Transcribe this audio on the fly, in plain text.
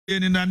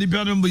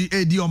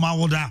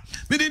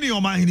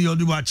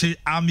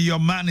I'm your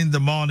man in the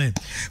morning.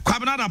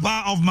 Kwabena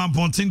bar of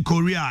Mampontin,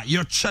 Korea.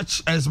 Your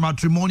church is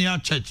matrimonial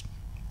church.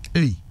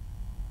 Hey,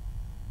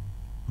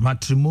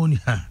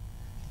 matrimonial.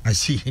 I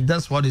see.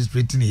 That's what is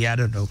written here. I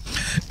don't know.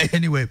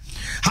 Anyway,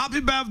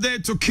 happy birthday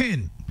to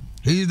King.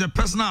 He is the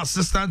personal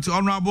assistant to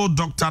Honorable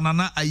Dr.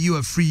 Nana Ayew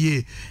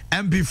Afriye,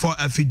 MP for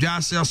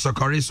Efijasia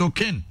Sokoriso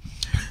King.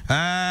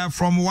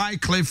 From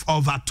Wycliffe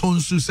of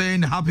Atonsu,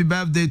 saying happy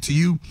birthday to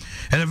you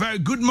and a very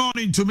good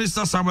morning to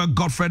Mr. Samuel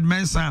Godfred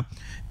Mensah,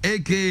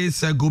 aka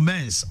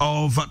Gomez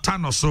of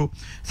Tanoso.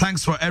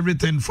 Thanks for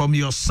everything from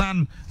your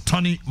son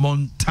Tony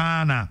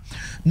Montana.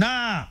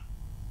 Now,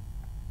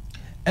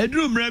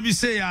 Edrum Rebi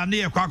say ya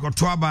near Kwako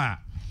Twaba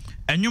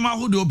and you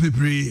mahudo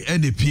pipri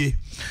NDP.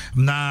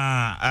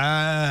 Na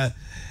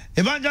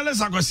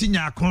Evangelist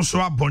Agosinya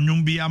Konswa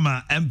Bonyumbi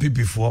ama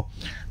MPP4.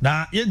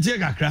 Na yenje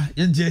kakra,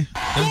 yenje.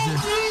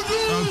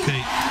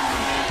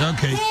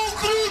 Okay.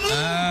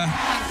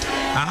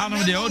 I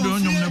know the other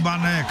one the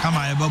banner come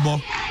I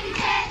babo.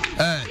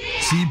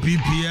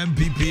 CPP,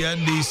 MPP,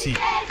 NDC.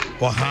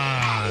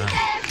 Waha.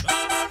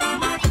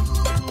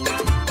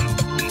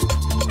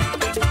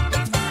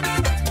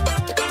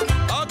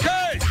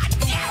 Okay.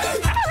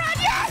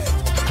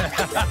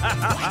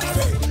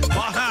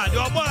 Waha,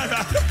 your boy.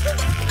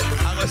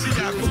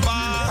 Agosinya Kuba.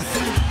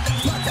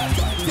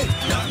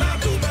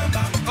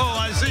 Oh,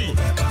 I see.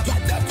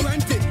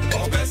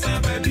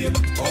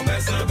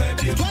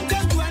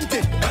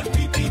 2020.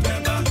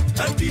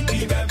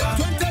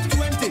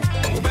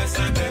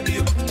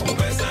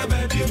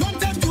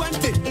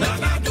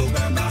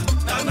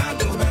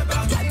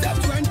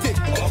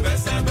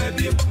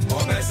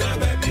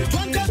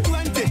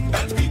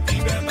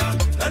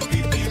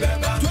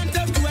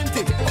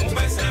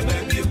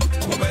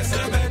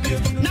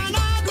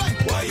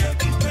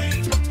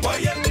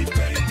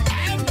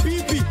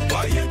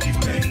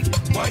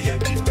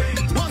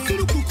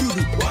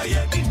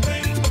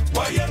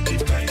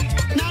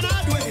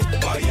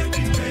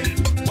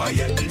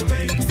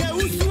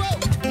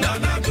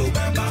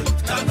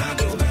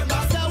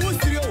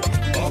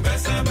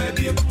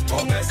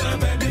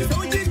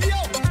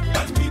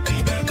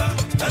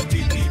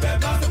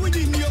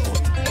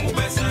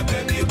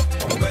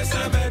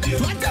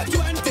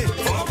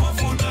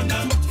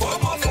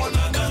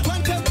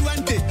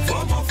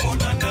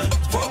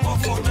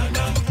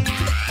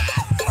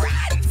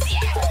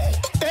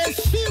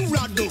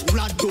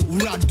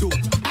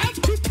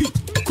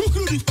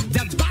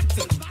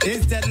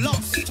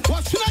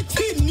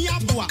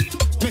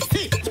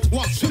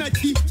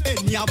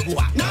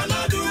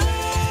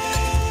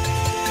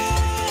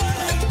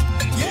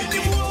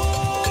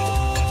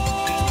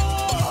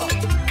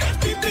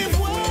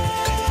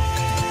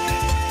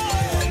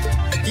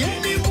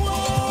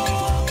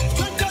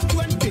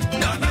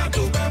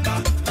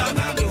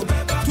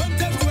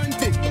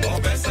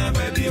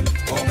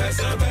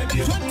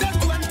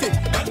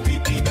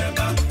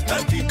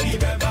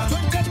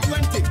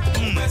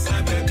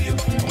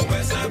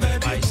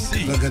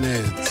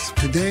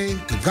 Today,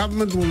 the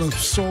government will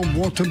absorb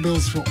water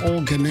bills for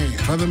all Ghanaians.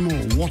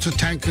 Furthermore, water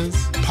tankers,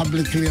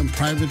 publicly and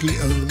privately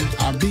owned,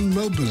 are being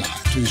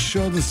mobilized to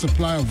ensure the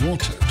supply of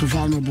water to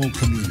vulnerable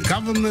communities.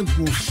 Government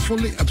will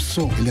fully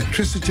absorb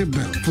electricity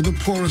bill for the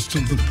poorest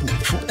of the poor,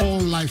 for all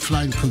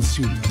lifeline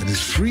consumers. It is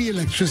free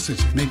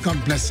electricity. May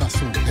God bless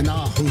us all in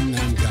our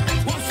homeland,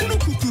 Ghana.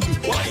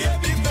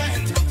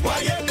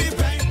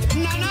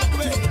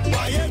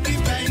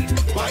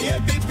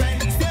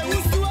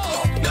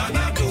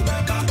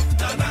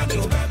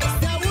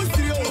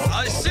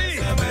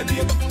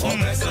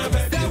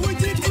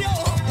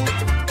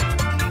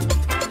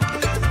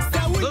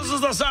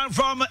 Song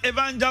from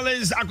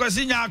Evangelist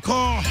Agosinya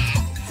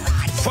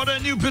for the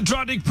new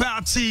patriotic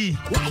party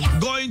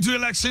going to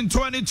election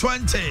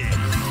 2020.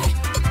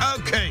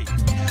 Okay.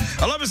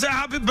 Let me say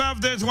happy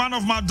birthday to one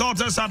of my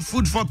daughters at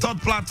Food for Thought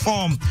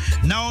platform,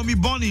 Naomi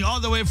Bonnie, all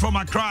the way from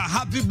Accra.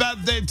 Happy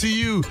birthday to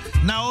you,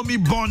 Naomi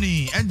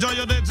Bonnie. Enjoy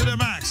your day to the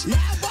max.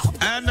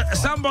 And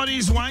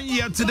somebody's 1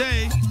 year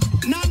today.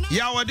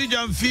 Yaw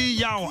Dijamfi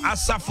Yaw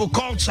Asafo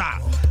culture.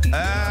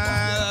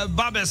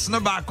 Babes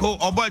Nabako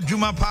Oba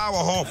Juma Power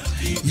Hop.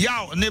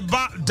 Yaw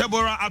Neba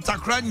Deborah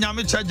Atakra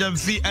Nyamicha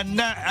Jamfi and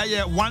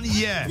 1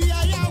 year.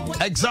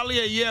 Exactly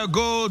a year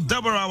ago,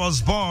 Deborah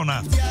was born.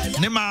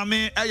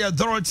 Nimame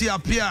Dorothy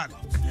Apia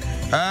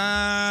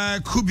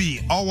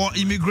Kubi, our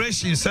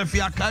immigration, Sefi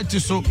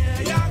Akatiso,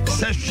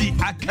 Sefi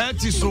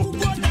Akatiso,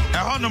 a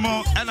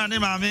honomo, and a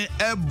name,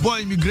 a boy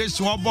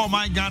immigration, or boy,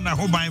 my Ghana,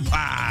 who by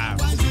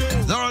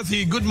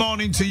Dorothy, good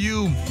morning to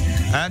you.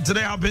 And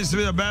today happens to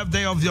be the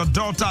birthday of your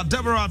daughter,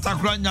 Deborah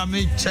Takranya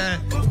Miche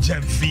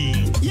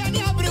Jemfi.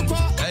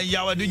 And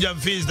Yawadu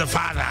Jemfi is the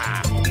father.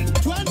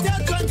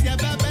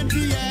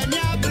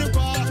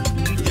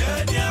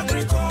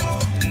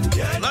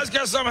 Let's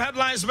get some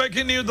headlines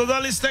making news. The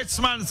Daily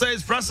Statesman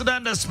says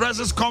President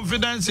expresses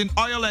confidence in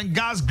oil and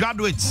gas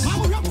graduates.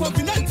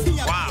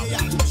 Wow.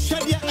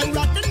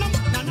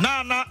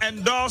 Nana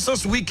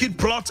endorses wicked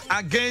plot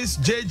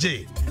against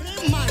JJ.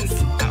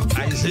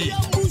 I see.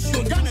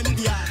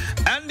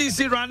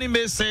 NDC running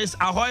mate says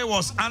Ahoy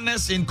was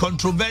honest in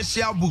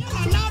controversial book.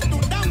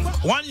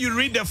 When you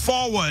read the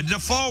foreword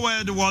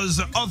was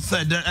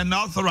authored and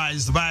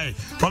authorized by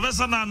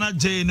Professor Nana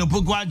J.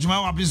 Nupukwa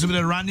Juma, who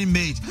the running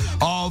mate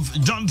of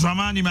John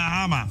Dramani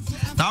Mahama.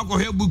 Now go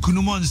here book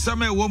numon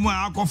seme woman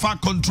akofa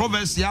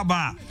controversy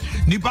aba.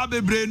 Nipa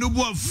bebre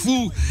nubu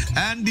fu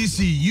NDC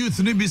youth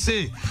ni bi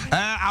say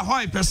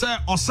Ahoy pese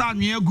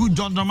osanwe gu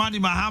John Dramani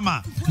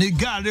Mahama ni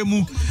gare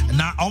mu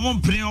na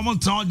omon prin omon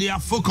ton they are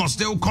focused,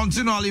 they will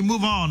continually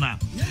move on.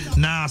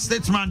 Now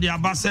statement the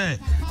abase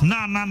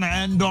na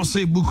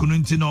endorse book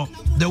no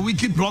the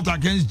wicked plot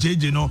against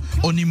JJ no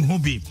onim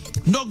hobi.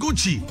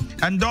 Noguchi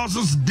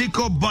endorses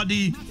Deco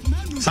body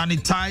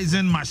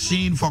sanitizing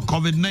machine for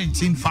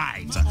COVID-19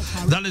 fight.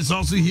 That is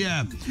also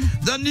here.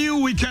 The new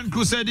weekend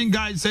crusading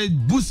guide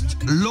said boost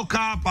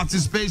local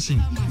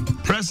participation.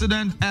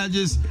 President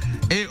urges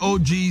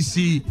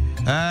AOGC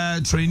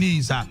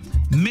trainees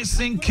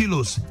missing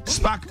kilos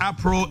spark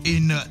uproar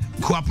in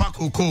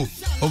Kuapakoko.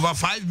 Over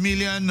 5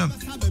 million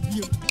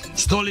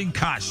stolen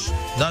cash.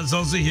 That's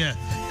also here.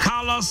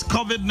 Carlos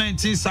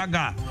COVID-19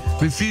 saga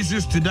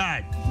refuses to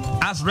die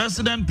as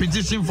resident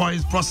petition for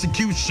his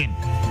prosecution.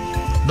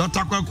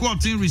 Dr.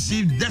 Kwakwoti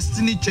received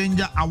Destiny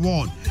Changer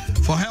Award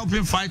for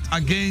helping fight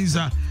against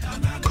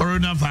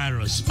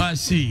coronavirus. I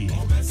see.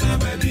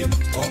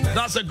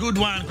 That's a good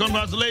one.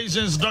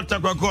 Congratulations, Dr.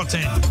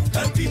 Kwakwoti.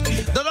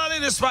 The Daily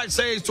Dispatch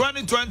says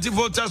 2020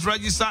 voters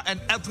register and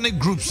ethnic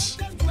groups.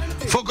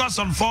 Focus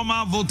on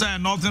former voter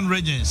and northern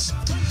regions.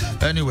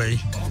 Anyway,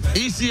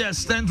 EC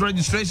extends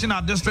registration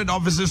at district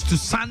offices to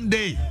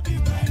Sunday.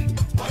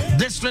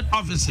 District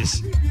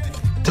offices.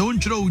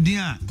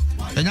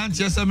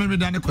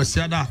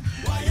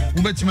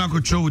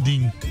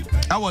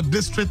 Our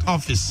district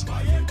office.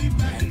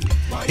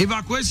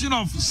 Evacuation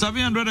of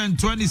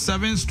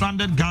 727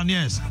 stranded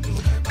Ghanaians.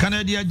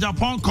 Canada,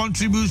 Japan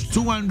contributes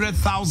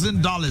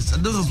 $200,000.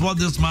 And this is what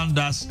this man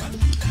does.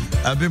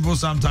 People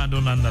sometimes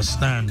don't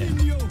understand.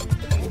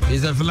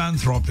 He's a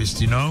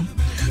philanthropist, you know.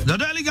 The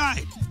Daily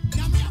Guide.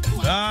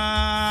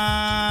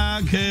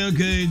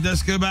 Okay,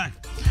 let's go back.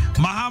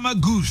 Mahama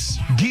Goose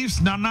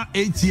gives Nana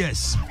 8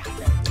 years.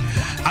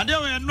 I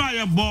don't know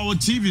about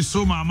TV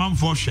so my mom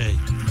for share.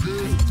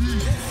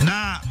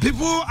 Now,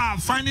 people are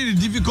finding it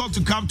difficult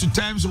to come to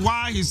terms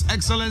why His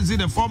Excellency,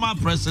 the former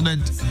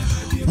president,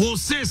 will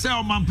say,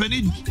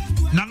 Mampeni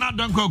Nana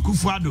Danko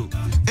Akufo-Addo,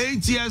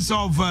 8 years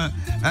of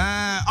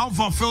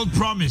unfulfilled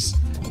promise,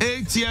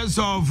 8 years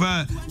of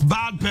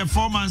bad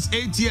performance,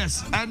 8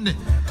 years. And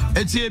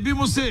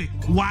Ebimu say,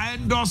 why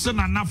endorse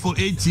Nana for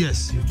 8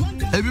 years?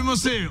 Ebimu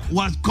say,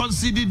 was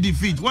conceded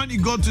defeat. When you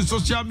go to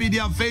social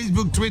media,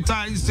 Facebook, Twitter,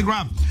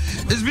 Instagram,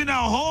 there's been a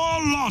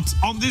whole lot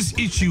on this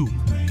issue.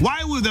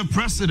 Why will the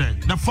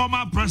president, the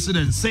former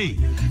president, say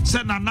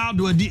Nana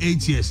do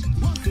 8 years?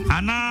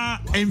 And now,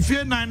 in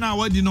fear 9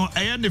 now, you know,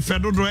 I am the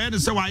federal draw, and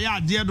say, why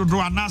are dear to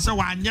draw, and answer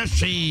one yes,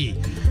 she.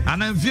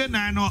 And in fear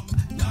 9,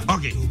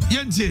 okay,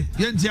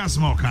 Yenti,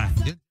 small kind.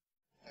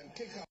 And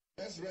kick out,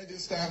 let's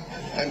register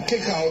and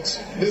kick out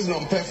this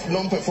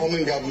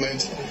non-performing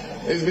government.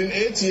 It's been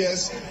 8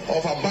 years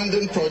of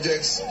abandoned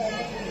projects,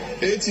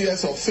 8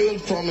 years of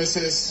failed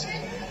promises.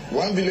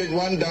 One village,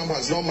 one dam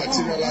has not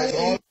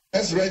materialized.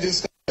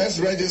 Let's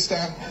register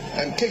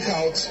and kick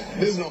out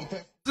this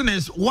non-performing.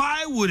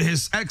 Why would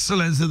His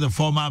Excellency, the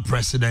former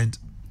president,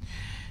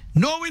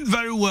 knowing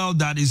very well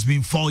that it's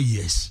been 4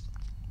 years,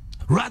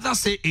 rather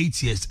say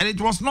 8 years? And it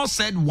was not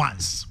said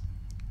once.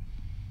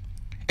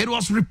 It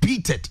was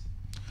repeated.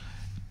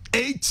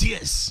 8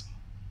 years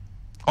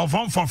of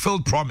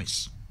unfulfilled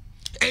promise.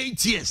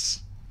 8 years.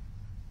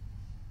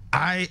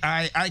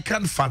 I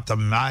can't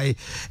fathom.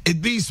 It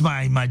beats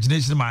my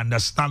imagination, my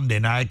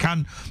understanding. I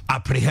can't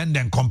apprehend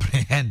and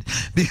comprehend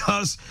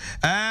because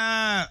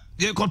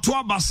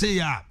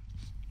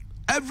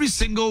every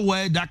single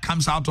word that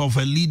comes out of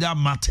a leader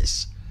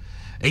matters.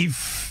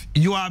 If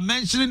you are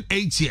mentioning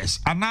 8 years,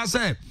 and I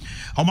say,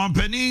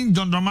 Omampeni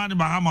John Dramani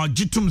Mahama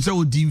Jitum se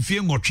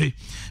odimfie ngotwe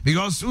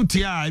because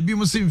utia ebi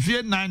mo se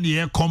mfie 9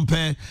 year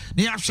compare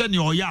ni ahwe ne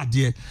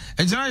oyade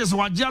e jena yes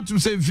waje atum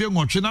se mfie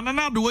ngotwe na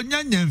na do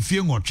wanyanya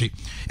mfie ngotwe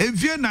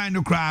mfie 9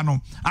 no kra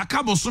no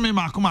aka bosome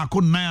mako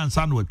 9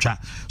 ansa no atwa.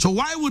 So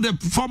why would the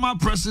former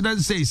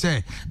president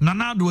say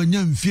na do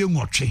wanya mfie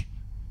ngotwe?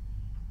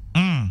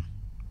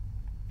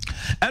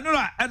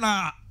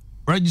 Ena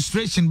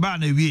registration ba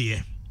na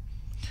wiye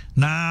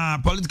na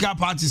political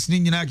parties ni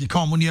nyina ki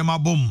come ni ema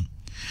bom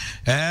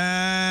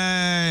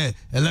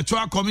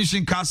electoral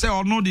commission ka say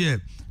ono de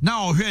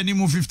na ohwe ni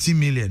mu 50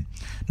 million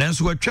then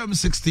so atwam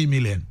 60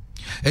 million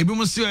ebi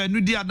mu se enu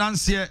di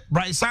adanse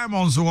Bright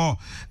Simons wo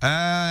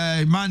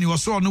mani wo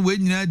so no we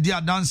nyina di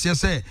adanse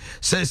say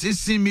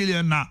 16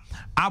 million na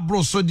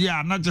abro so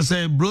dia na just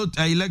say bloat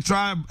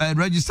electoral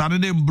register no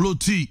dem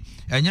bloati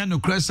enya no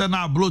kresa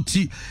na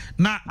bloati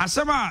na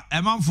asema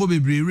emanfo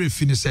bebre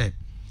refi ni say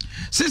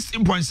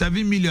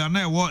 16.7 million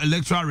na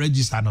electoral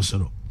register no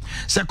so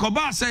Se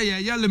koba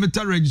say ye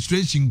limited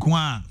registration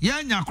kwa ye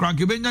nya kra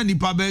ke benya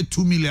nipa be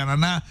 2 million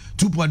and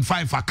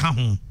 2.5 aka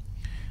ho.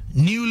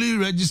 Newly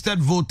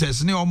registered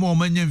voters ne omo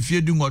manya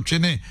mfie du ngotwe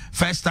ne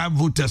first time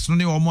voters no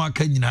ne omo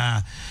aka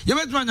nyina. Ye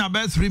betuma nya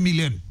be 3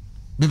 million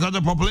because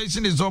the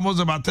population is almost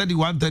about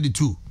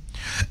 31-32.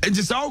 It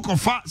is our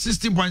cofa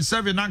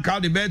 16.7 and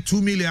count the bed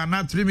 2 million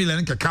and 3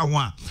 million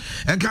kaka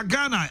and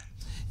Ghana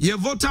your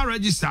voter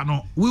register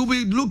no will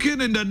be looking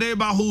in the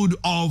neighborhood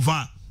of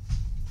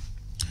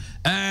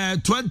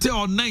 20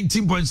 or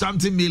 19 point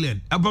something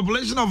million, a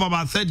population of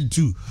about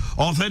 32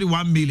 or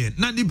 31 million.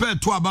 Now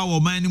depend to about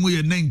what many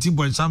 19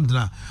 point something.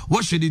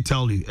 What should it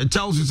tell you? It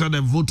tells you that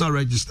the voter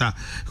register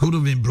could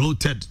have been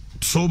bloated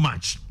so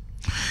much.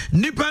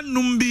 Nipa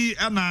Numbi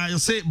and I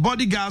say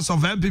bodyguards of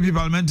MPP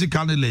parliamentary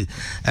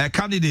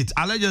candidate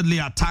allegedly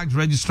attacked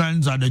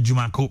registrants at the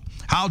Jumako.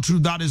 How true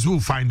that is, we'll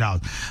find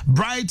out.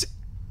 Bright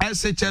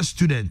SHS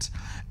student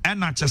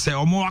and I just say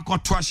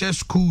Omoako Twashe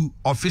school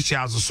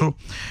officials so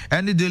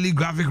any daily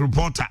graphic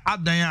reporter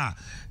at there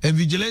and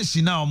vigilance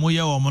now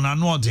moya or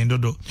monano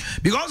dodo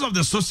because of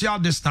the social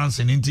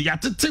distancing into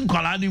yatin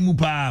kwalani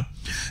mupa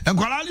and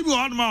kwalani bu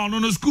on ma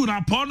no school na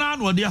pona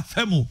no dia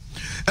femu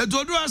e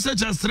to do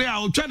SHS3 a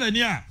o twada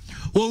ni a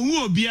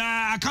ohu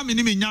obia aka me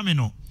ni me nyame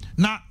no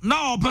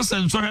na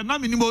person so he na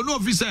me ni mo no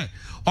officer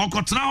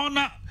okotena ho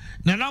na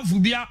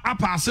namfu bia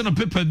apase no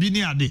paper bi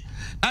ni ade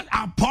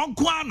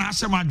aponko na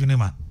asem adwene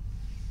ma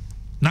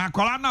na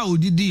akola na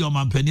odidi o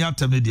mampani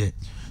atem de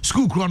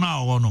school kro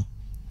na wo no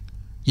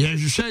ye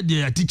hwehwe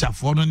de teacher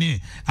for no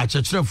ni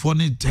achechire for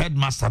ni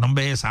headmaster no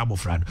be yes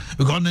abofrado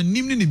because na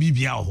nim ni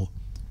bibia ho.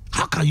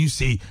 How can you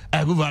say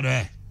over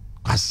there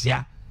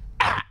kwasia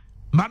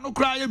manu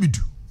kra ye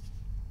bidu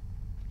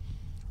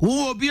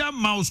wo bia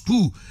ma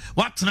school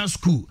what na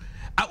school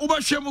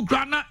ubahwe mu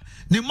kra na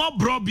ne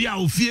mobro bia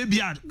ofie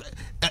bia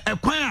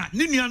ekwan a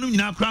ne nuanu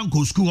nyina kra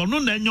nko school no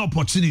na enye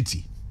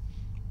opportunity.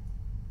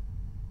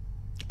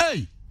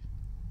 Hey.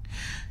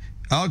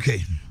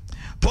 Okay.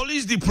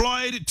 Police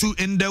deployed to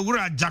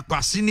Ndewura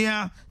Jakpa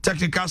Senior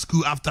Technical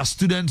School after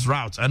students'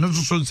 rout. And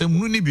also say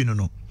muni binu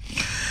no.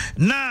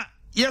 Na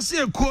yesi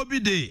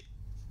ekobi de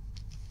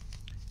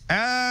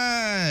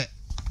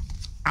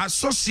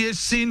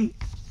association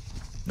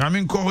I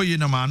mean ko ye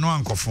na ma no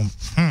ankofum.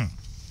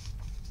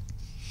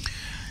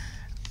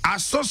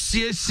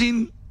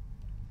 Association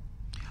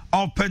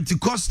of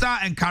Pentecostal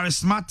and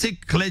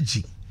Charismatic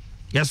Clergy.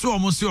 Yes, we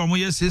almost see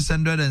almost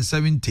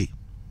 670.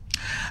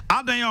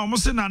 Adanya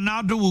almost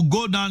Nado will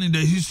go down in the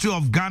history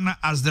of Ghana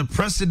as the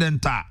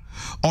president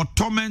or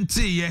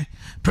tormented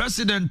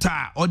president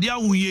or the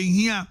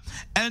here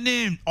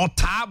any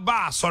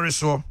otaba sorry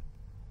so.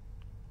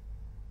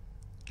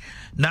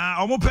 Now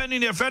almost penny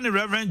the friend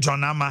Reverend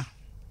John Ama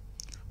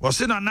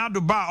was in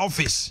Nado bar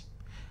office.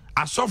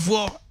 A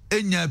software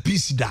in your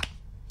PC da.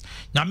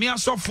 Nyamia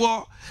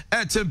software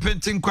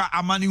tempenting kwa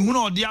amani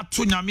huno dia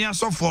to nyamia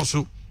software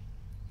so.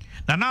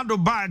 Nanado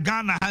ba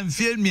Ghana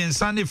amfie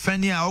miensa ne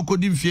fani a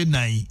okodi mfie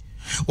nan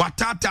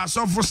watata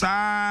asofo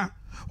saa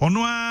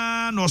ono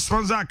a no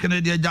sponsor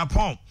Canada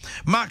Japan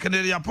ma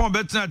Canada Japan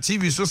betina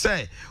TV so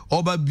say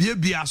oba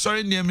biebie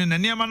asori niam na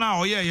niam na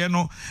oyeye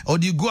no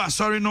odi go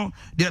asori no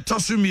de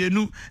tosu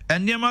mienu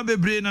eniam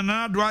bebre na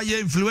nanado aye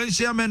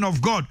influential men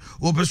of God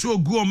opeso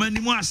ogu o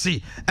manimu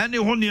ase ene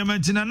ho niam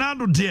ntina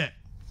nanado de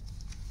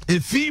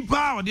efi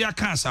pa odi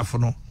aka asafo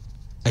no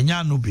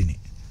enya no bini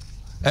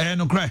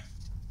no kra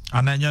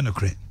ananya no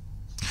kre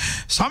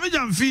Sami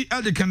Jamfi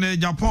the Canada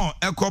Japan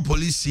Eco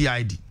Police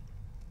CID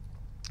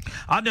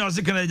ade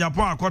osi Canada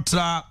Japan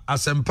akotra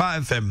Asempa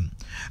FM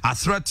a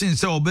threatening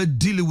say obe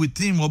deal with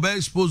him obe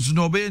expose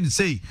no obe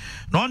say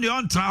no on the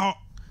on tra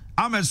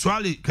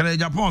ameswali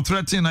Canada Japan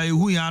threatening na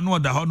ehu ya no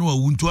da ho no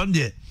awuntu on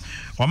de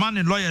o man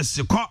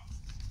lawyers ko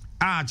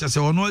chese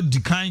ono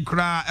dikan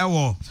kra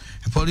ewo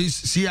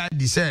police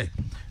CID say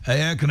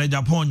Canada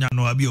Japan nya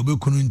no abi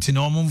obekunu nti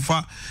na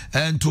omumfa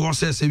ento ho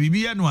say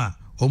bibia no a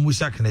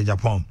Omusa Canada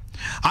Japan.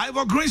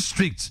 Ivor Green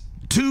Street,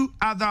 2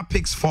 other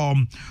picks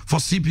form for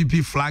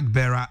CPP flag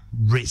bearer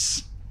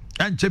race.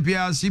 And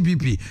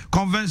CPP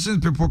Convention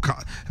People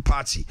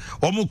Party.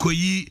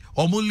 Omukoyi,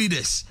 Omu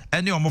leaders,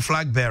 any Omu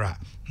flag bearer.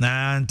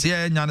 And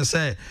here Nyana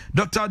say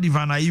Dr.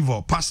 Divana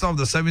Ivo, pastor of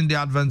the Seventh-day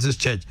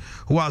Adventist Church,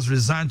 who has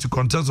resigned to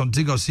contest on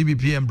ticket of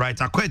CPP and Bright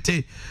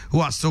Akwete,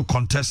 who are still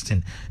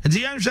contesting. And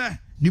the answer,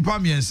 Nipa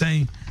Mien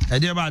saying,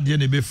 Edeba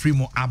Dienebe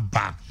Frimo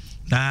Abba.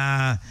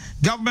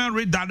 Government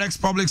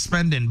redirects public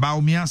spending.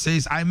 Baumia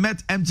says, I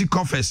met empty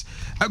coffers.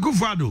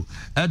 Akufado,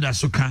 Eda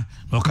Suka,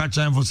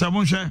 Lokacha for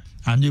 7 share,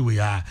 and here we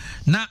are.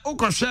 Now,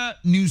 Okosha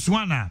News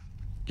Wana,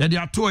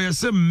 Yadia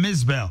Toya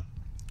Miss Bell,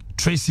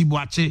 Tracy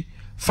Boache,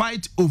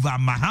 fight over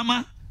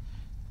Mahama,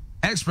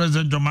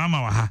 ex-president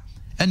Jomama Waha,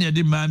 and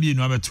Yadi Mami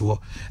no beto.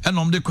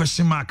 And the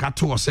question mark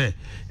at all say,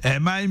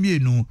 my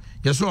no,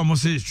 yes,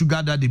 almost say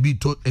sugar daddy be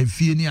to a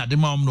fieni at the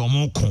mom no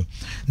more con.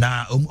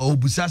 Now,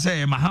 Obusa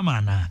say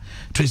Mahama na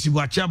Tracy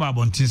Wachaba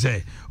Bonti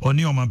say,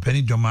 only on my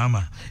penny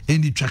Jomama,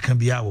 in the track and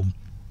be album.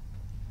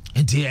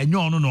 And here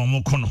no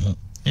more con home.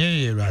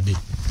 Eh, Raddy.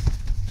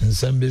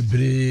 Nsembe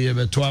bre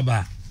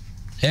betuaba.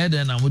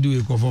 Then I'm going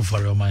to go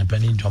for my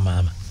penny to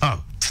mama.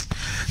 Oh.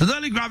 The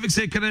Daily Graphic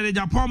say Canada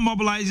Japan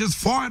mobilizes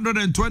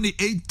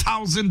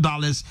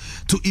 $428,000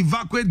 to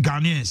evacuate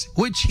Ghanaians,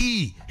 which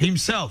he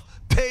himself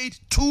paid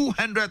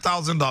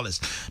 $200,000.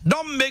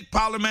 Don't make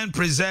Parliament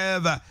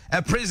preserve a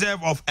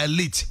preserve of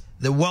elite,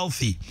 the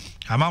wealthy.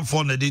 I'm on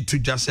phone to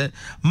just say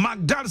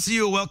McDan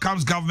CEO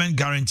welcomes government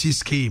guarantee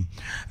scheme.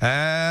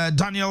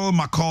 Daniel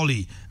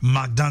Macaulay,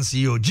 McDan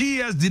CEO.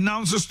 GS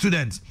denounces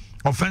students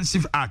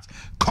offensive act.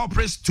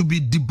 Corporates to be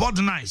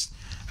debodernized.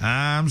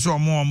 So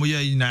more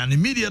and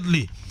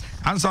immediately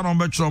answer on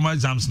my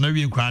exams. Now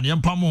we inquire.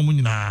 Yam pamo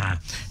munina.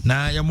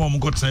 Na yam mom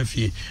got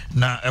sefi.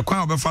 Na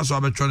ekwan obefa so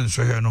abetro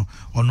nso here no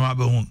ono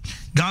abehun.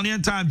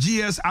 Ghanaian Time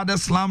GS other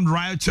slammed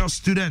riotous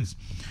students.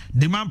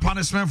 Demand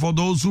punishment for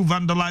those who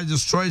vandalize,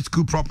 destroy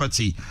school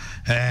property,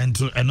 and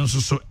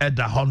also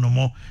Edda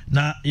Honomo.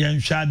 Na yan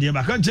shadi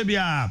ba kan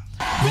chebia.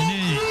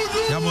 Bini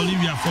ya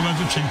Bolivia for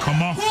to chen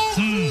komo.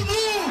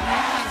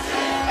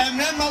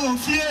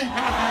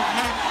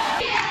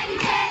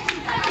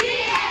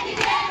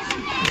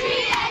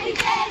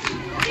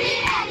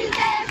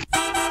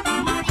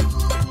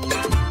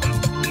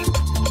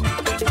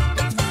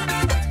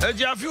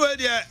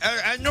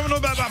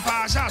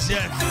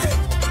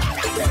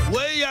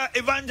 We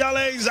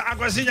evangelize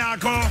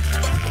Aquasinyako.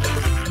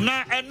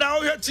 Na and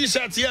now your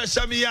t-shirt here,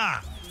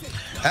 Shamia.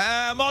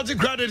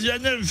 Multi-credit,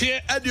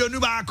 fear Edio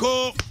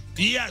Nubako.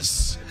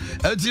 Yes.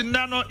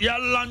 Nano ya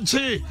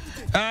lunchi.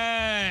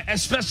 A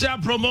special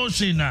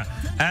promotion.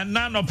 And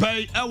nano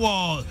pay a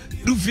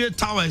Dufia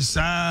Towers.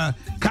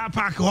 Car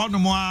park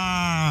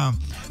Honomoa.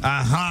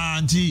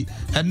 Auntie,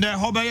 and then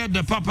Hobay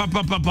the papa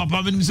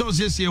when so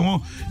says you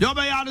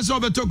Yobay is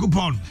over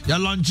Tokupon, your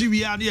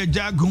Longiviani,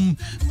 Jagum,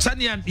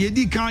 Tanian,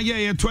 Yedika,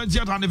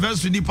 20th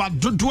anniversary, Nipa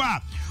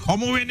Tutua,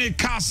 Omoene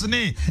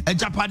Casne, and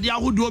Japadia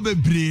who do be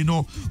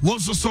Brino,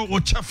 was so or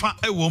Chefa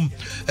Ewom,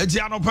 a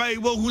Giano Pay,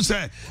 who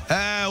say,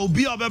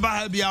 Obi of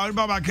Babia,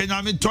 Baba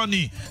Kenyami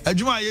Tony, a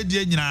Juma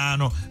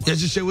Yediano,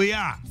 yes, we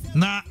are.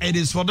 Now it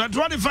is for the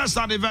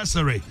 21st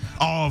anniversary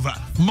of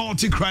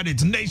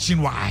multi-credit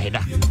nationwide.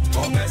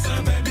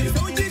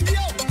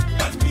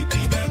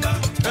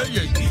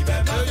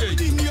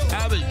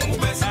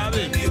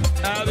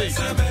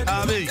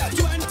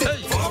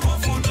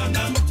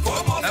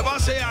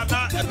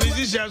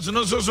 Musicians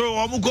no so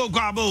omuko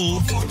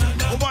kwabo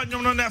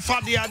ubanyum no na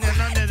fadia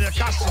na the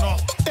casino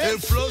e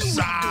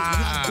flosa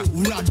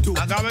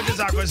agabe this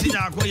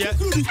akwasinya akoye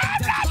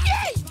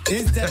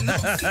is there no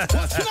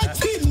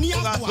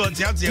what's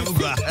not in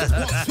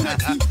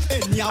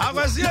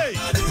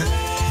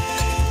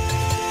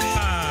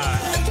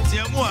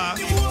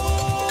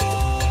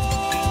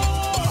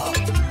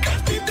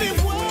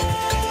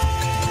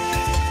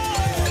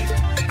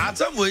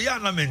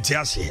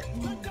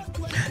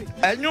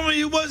and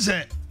you was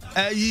a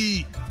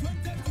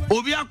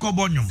obi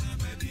akobonyum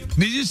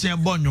musician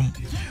bonyum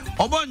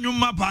obonyum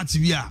ma party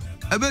bia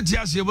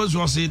ebetiase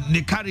eboso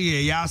ne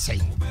carry ya say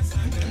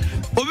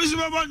obi so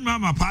bonyum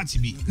ma party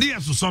bi ne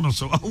yeso so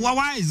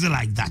why is it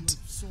like that?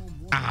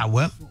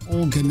 Well,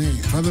 all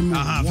Ghanaians,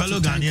 fellow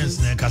Ghanaians,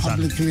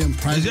 publicly and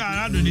privately,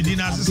 have been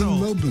mobilized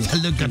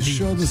to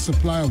ensure the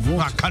supply of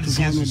water to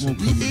vulnerable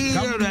communities.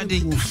 Government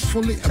will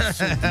fully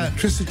absorb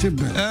electricity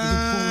bills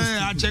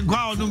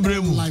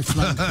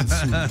lifeline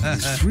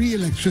consumers. Free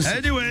electricity.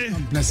 Anyway,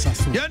 bless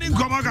us all.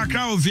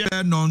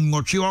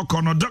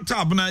 Dr.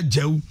 Abuna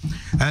Joe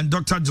and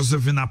Dr.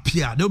 Josephina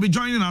Pia. They'll be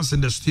joining us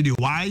in the studio.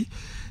 Why?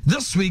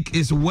 This week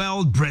is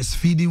World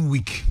Breastfeeding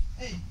Week.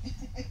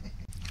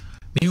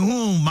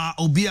 Ma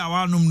obi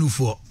awanum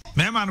nufo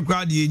me man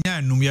kwa de nya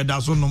num ye da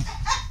so num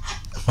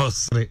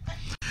osre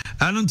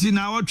anunti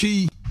na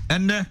watwi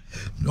enne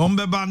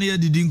ombeba na ye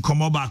didi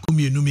nkomo ba ko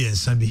mienu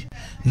miensa bi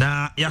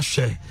na ya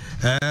hwe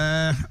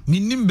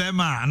minim be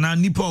ma na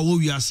nipa wo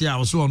wiase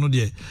a so ono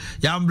de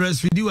ya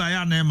breastfeed wa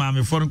ya na ma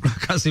me for nkra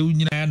ka se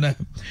unyina ya na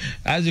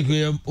aziko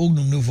ye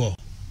ognum nufo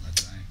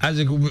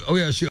aziko oh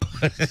yeah sure.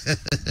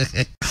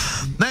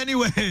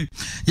 Anyway,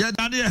 yeah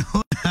Daniel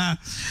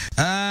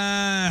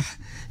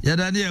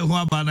Daniel who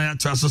abana ya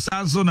so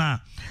sansona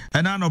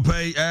and I know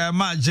pay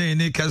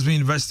Maakye Kessben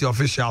University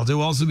officials. They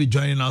will also be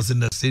joining us in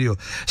the studio.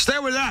 Stay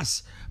with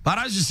us. But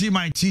as you see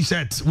my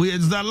t-shirt,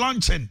 it's the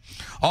launching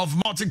of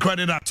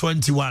multi-credit at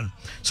 21.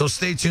 So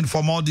stay tuned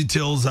for more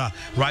details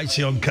right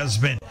here on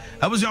Kessben.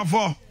 That was your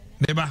four.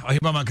 Neighbor,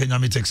 Ohibama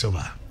Kenyami takes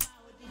over.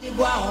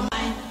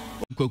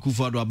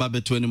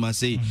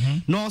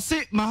 No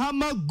say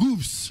Mahama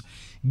Goose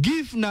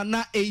give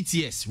Nana 8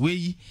 years.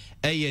 We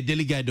a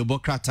delegate the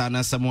Bokrata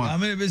na someone.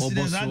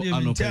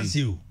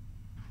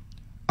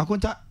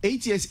 Akonta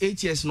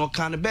 8 years no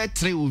can be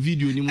 3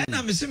 video ni mo.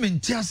 Na me se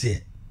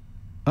mentiase.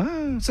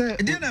 Say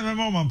e dey na me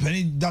mama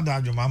penny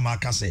dada adwuma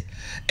maka say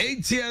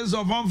 8 years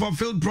of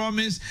unfulfilled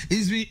promise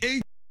is been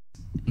 8.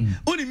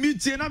 Only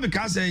meeting na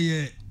because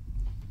say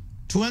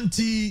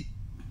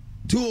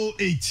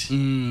 208.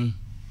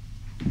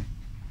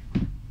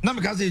 Na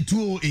because say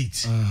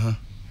 208.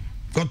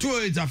 Got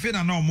 208 I feel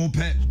na no mo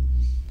pe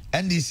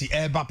NDC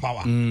Eba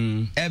Power.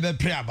 Ebe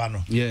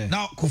Preabano. Yeah.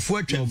 Now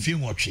Kufuor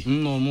film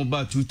watching. No,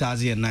 about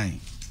 2009.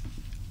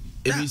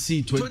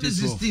 ABC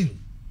 2016.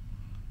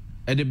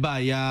 At the bar,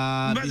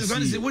 yeah.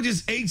 Which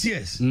is 8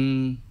 years.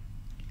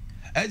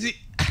 As it.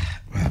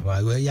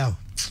 Well, yeah.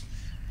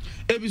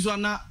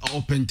 Ebiswana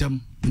open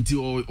them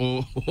into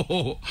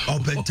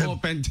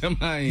open them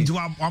into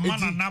a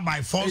man now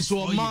by force.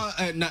 So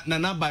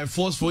na by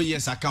force 4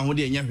 years I can't hold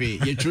any way.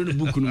 You throw the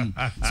book room.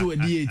 So a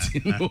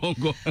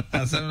D18.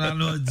 As I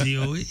know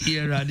deal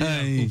here at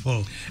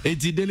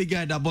the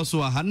delegate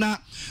Aboswa Hana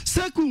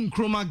Sekun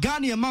Kroma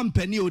Gani a man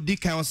penny or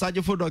Dika or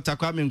Sergeant for Dr.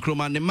 Kwame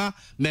Nkrumah Nema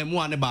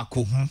Memoir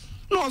Nebako.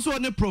 No, so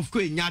ne Prof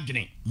Kwe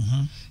Nyadne.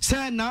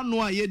 Say now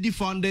no ye the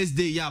Founders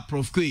Day ya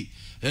Prof Kwe.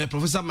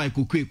 Professor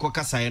Michael Kwe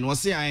Kokasa and was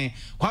saying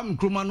Kwame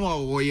Nkrumah no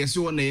or yes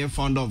you a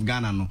founder of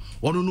Ghana no.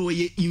 Or no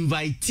ye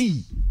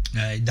invitee.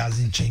 It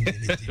doesn't change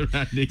anything.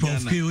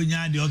 Prof Kwe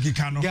Nyadi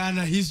Okikano.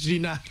 Ghana history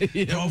na. Prof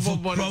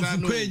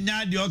Kwe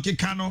Nyadi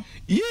Okikano.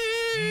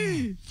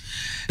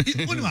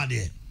 Yeah. What about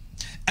it?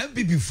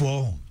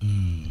 MPP4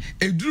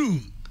 it drew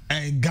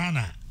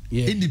Ghana.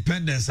 Yeah.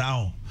 Independence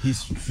out.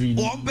 History.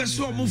 One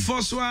person move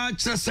first one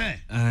say.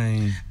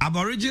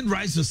 Aborigine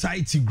Rights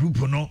Society group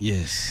no.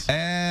 Yes.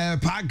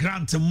 Pa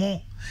grant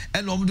more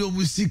and do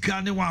music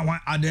at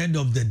the end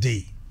of the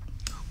day.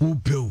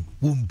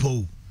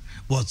 Wumpo.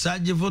 But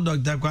Sergeant for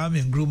Dr.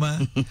 Kwame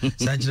Nkrumah,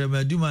 Sergeant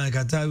Meduma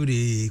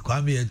Katawiri,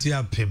 Kwame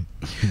Etiapim.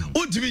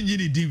 What do you mean you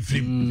need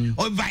him?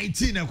 Or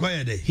Vitin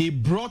acquired it. He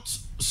brought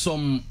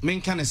some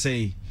men can I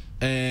say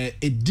a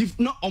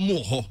not a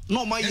more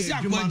no my yes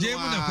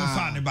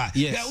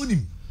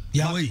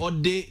or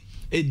they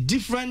a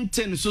different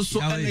thing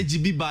so energy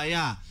be by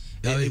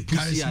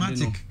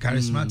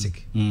charismatic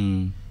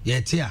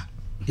yet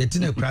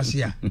in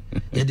crasia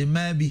yet the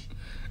maybe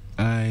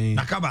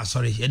Nakaba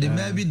sorry yet the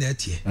maybe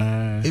net ye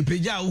a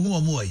peja who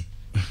are more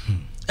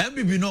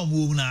MPP no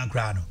move na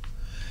crano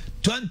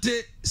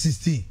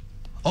 2016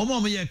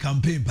 omo me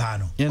campaign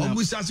pano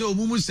almost as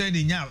omumu said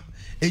in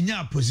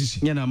your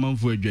position yana man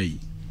for a day.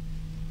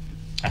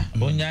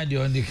 Onya di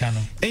on the cano.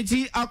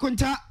 Enti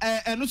akonta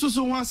eno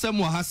soso ho asem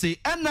wo ha se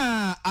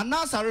na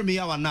anas areme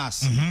ya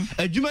wanas.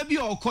 Adwuma bi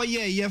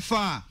okoye ye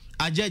fa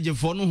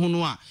ajejefo no ho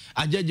no a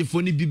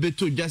ajejefo ni bi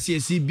beto dwase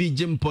CB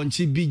Jim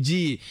Ponchi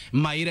BG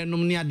mayire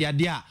nom ne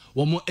ade a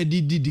wo mo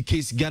adidi di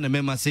case Ghana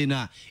mema se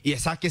na ye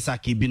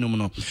sake bi nom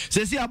no.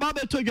 Sesi aba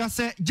beto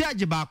dwase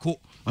judge baako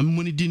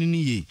amuni di ni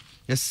ye.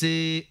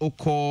 Yese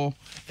oko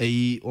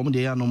wo mo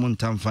de ya no mo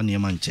ntamfa ne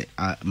manche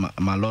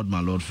my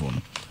lord for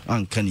no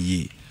anka ni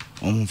ye.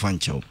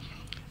 Fancho.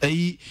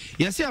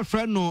 Yes, your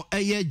friend no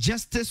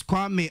Justice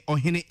Kwame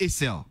Ohene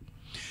Esel.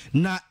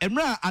 Na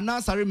emra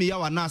anasare me ya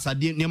wanasa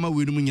de nema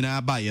weru mu nyina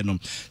ba ye no.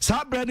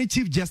 Sa brand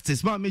Chief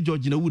Justice ma me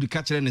George na wood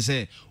catch ne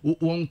say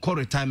won call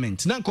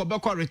retirement. Na nko be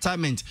call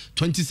retirement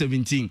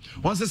 2017.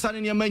 Won se sane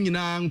nema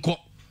nyina nko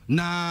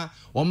na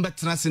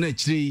ombetra se na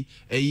chiri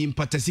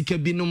impatasika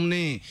binom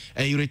ne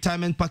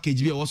retirement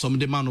package bi e wo som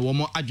de ma no wo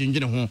mo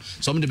adwenjene ho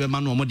som de be ma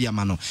no mo de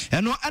ama no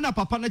eno ana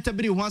papa na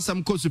tabiri ho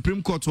asam ko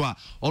Supreme Court a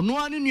ono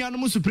ane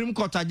nuanom Supreme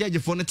Court judge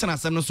fo ne tena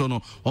asem no so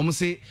no wo mo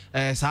se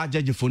sa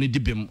judge fo ne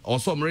dibem o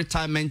so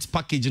retirement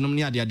package nom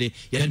ne ade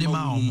ye de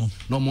ma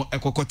no mo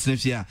ekokọ tena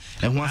fia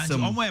e ho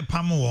asam o mo e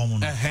pam wo mo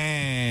no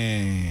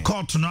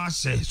court no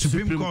ase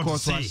Supreme Court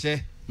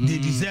say they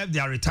deserve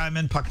their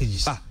retirement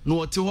packages no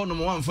what ho no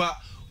mo wanfa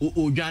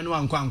odwan no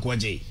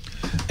ankoje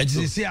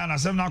ejisi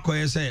anasem na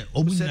koye say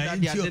omunyina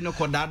ade no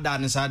kodada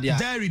ne sa dia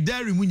dairy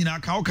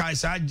munyina ka o kai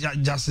sa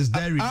Justice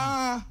Dairy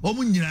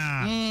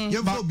omunyina ye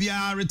fo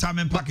bia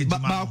retirement package ma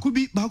ba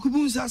kubi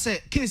unsa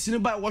say case ni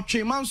ba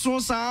wotwe manso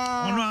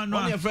sa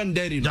on your friend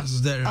Dairy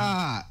Justice Dairy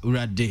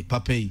urade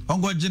papai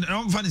ongo gene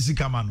on fa ne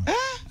sika ma no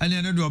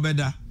ene ne do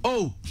obeda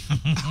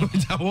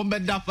won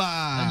beda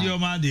pa and your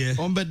ma de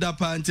on beda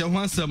pa nte ho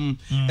asem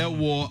e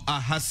wo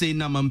ahase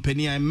na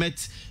mampani I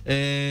met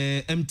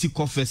empty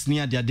coffers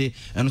near the day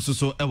and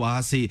so e wa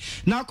hase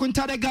na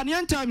kunta the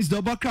Ghanaian Times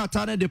the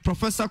Bokrata na the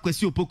Professor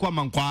Kwesi Opokwa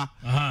Mankwa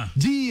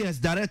GS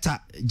Director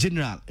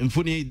General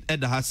mfuni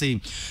eda hase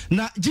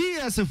na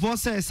GS for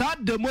say sa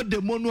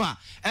demo no a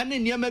ene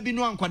niam bi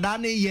no ankwada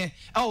na ye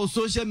e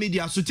social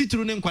media so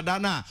titru ne nkwada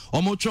na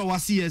omotwe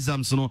wase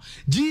exams no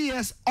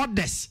GS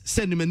orders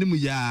send manimu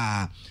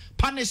ya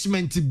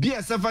punishment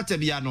BSF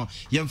atabia no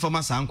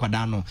yemfama sa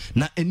nkwada no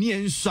na eni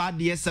enso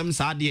ade SM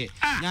sa ade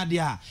nya ade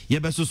a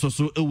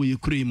yebesoso ewe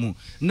yekure mu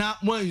na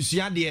mo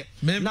ensu ade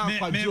na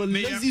akwadro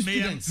lazy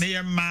students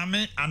me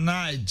mame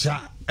ana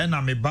aja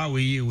na me ba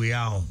we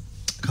aho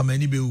kama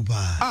ni be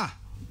upa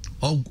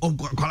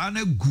kwala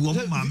na gu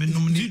o mame no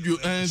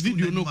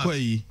video no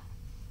kwai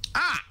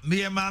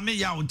me mame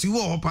ya o ti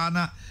wo pa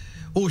na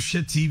o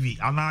she TV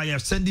ana ya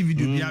send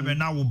video bia be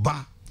na wo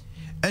ba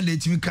e na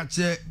etimi ka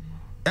che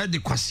e de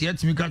kwase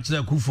etimi ka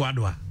che Kufu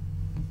Adwa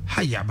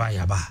ha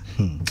yaba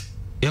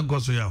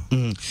Yankoso ya.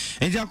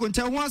 And ya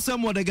kunta one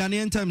some of the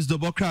Ghanaian Times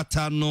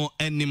Democrat no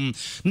enim.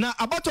 Na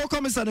abato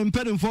komisar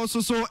impeding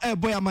force so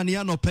boy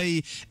amaniano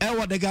pay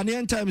what the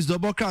Ghanaian Times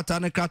Democrat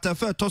and a crata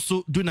fair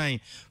toso dunai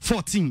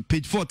 14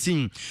 page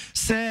 14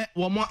 say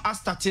one more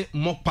astate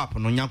mock pap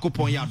no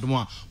Yankopon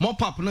yadmo mock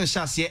pap no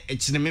shasi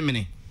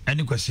echinimini.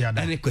 Any question?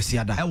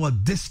 Our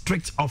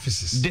district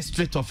offices.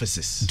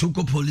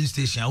 Tuko police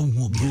station.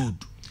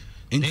 Good.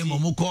 Name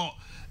Momuko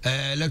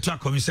electoral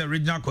commissioner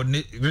regional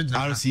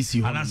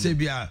RCC. And I say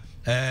be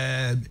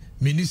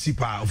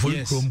municipal.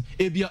 Volcom.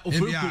 Ebia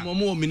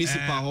Volcom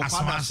municipal.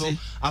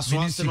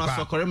 Aswanse no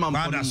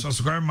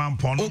Sokoremam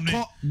Pon.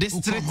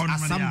 District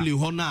assembly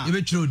hona.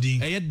 Ebechroding.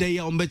 Day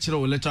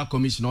ombechro electoral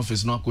commission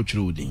office no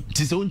akotroding.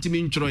 Tise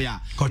untimi ntroya.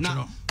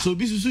 So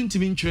be soon to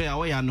mean tray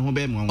away and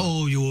home.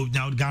 Oh, you will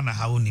now Ghana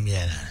how in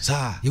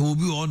sir. You will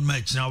be on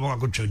match now. What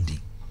could trending?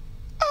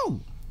 Oh,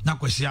 now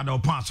question I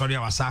don't pass. Sorry,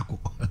 I was Sako.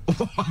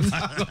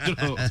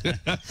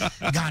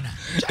 Ghana.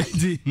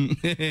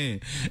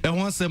 And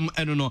once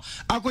I don't know.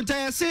 I could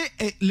tell you say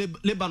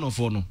Lebanon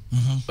for no.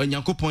 When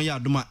Yankopon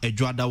Yaduma a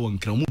Joada one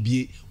can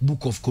be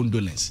book of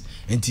condolence.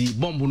 And T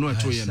bombo no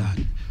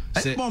Troyan.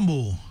 Say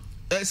bombo.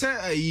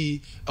 Say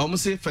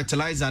almost say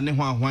fertilizer and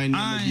wine.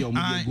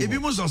 If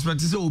you must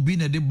suspect say obi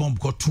na de bomb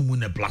got 2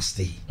 moon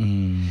plastic.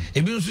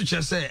 If you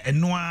just say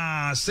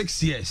no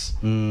 6 years.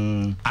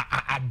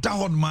 A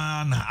down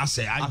man I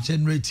say I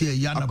generate here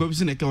yana. Go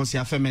see na was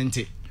ya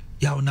fermented.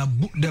 Ya na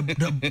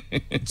the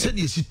said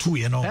you see 2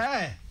 you know.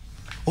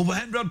 Over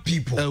 100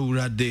 people.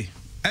 Already.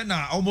 And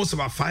almost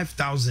about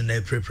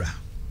 5,000 prepare.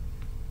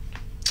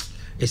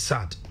 It's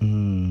sad.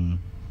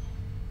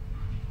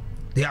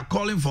 They are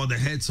calling for the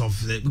heads of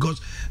the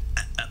because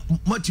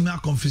Matima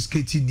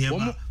confiscated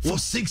Niema for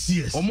 6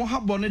 years. Omo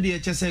ha bone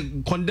de say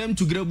condemned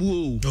to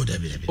grabu o.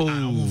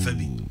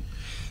 Debi.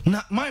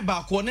 Na my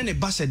back one ne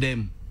ba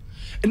dem.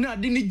 Na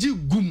de ni ji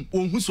gum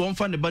onhu so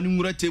onfa ne ba ni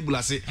nwura table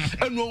ase.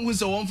 Enu onhu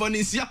so onfa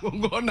ni sia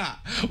gongo na.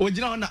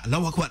 Ogina ho na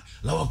lawakwa.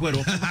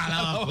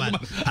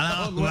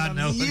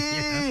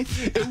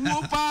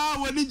 Ewu pa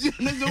wani ji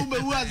na zo be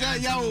wu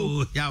ase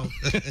yawo.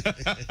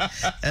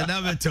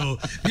 Another two.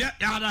 Yeah,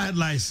 other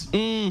headlines.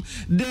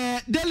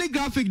 The Daily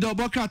Graphic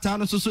Democrat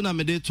no so na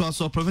me de to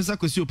so Professor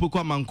Kwesi Opoku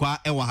Amankwa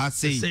e wa ha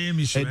say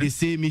the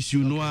same issue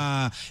no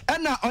a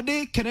na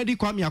ode Kennedy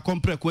Kwame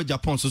Akompre ko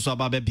Japan so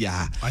aba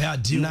bia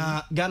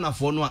na Ghana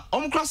for no a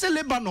omkrase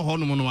Lebanon ho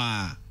no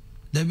a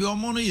there be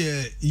omo no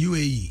ye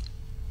UAE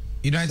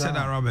United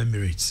Arab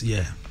Emirates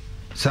yeah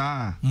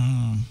sir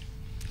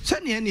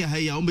sani eni ha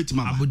ya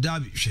ombetima Abu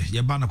Dhabi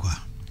ye ba na kwa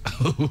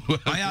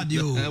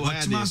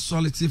Watima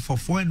solidity for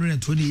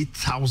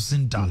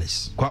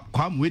 $428,000.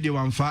 Kwam we de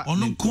wan fa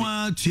ono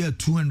kwa to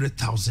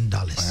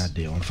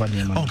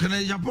 $200,000. Oh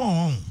can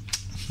Japan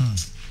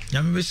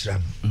ya me besra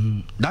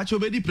that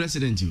obedi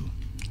president you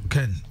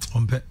Ken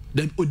ompe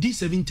the odi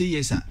 70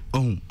 years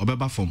oh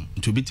obeba form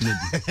to be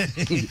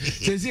tinedi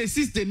say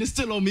sister is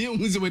still on me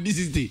who's with this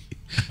sister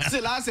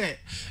say last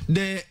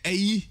the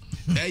ayi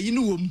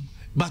no wom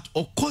but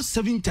of course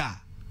 70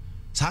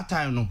 that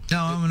time no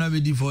I'm gonna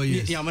be 4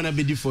 years I'm gonna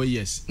be 4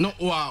 years no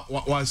wa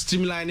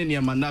streamlining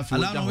your manafi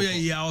allow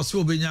me yeah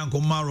also be nyanko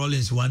Ma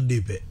Rollins one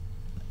day pe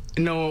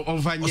no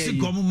on fanya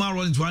you come Ma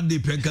Rollins one day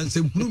pe can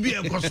say no be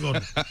a cost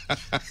lord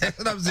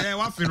I'm say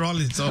wa fi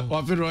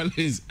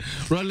Rollins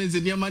Rollins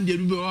in your man dey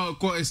be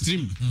ko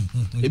extreme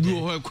e bi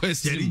wo ko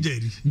extreme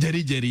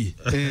jerry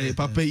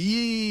papa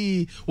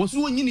yi wo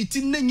so nyini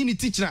tin na nyini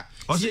teacher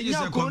ye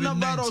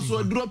coronavirus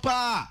wo drop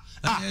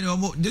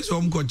this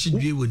one got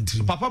chidwe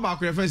wontim papa ba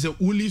ko refer say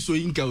Wuli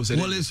Soyinka o say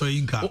Wole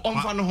Soyinka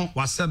on fa no ho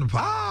waseno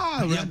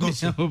pa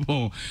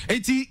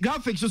eti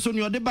graphics so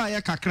no de ba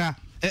ya kakra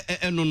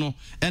eno no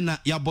ena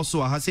ya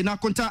boso ha say na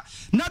konta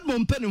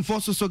nadmo pen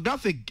force so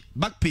graphic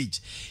back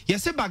page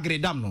yes say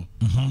bagredam no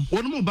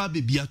wonu mo ba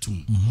be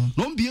biatum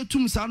no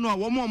biatum sa no a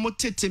wo mo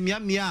tete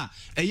miamia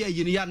eye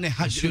yini ya ne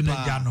hajre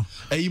no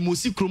eyi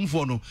mosi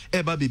kromfo no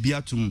e ba be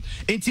biatum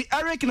enti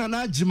Eric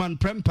Nana Jiman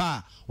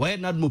Prempa we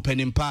nadmo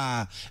pen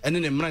pa ene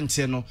ne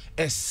mranche no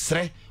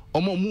esre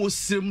omo mu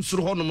osirem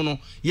suru honom no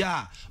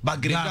ya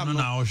bagredam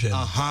no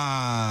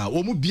aha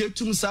wo mu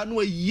biatum sa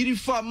no yiri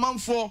fa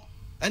manfo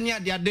eni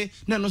ade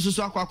na no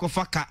so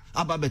akwakofa ka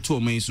aba beto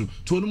oman so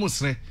to no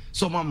musre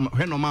so ma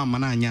hwe no ma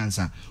na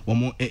anyansa wo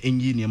mo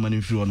enyi ne ma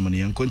no firi wono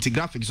ne konti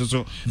graphics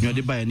so no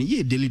de buy ne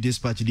ye Daily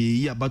Dispatch de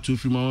yi abato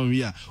firi ma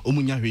wi a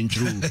omunya hwe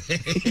ntru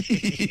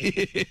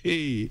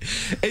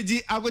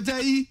eji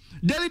agotai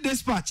Daily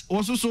Dispatch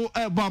also so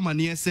ebo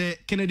amane se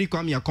Kennedy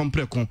Kwame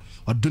Akompre kon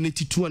o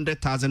donate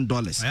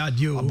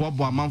 $200,000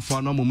 abobo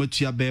amanfo no mo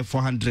matua be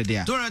 $400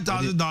 there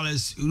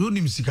 $200,000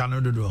 unim sika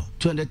no do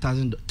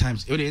 200,000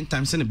 times e dey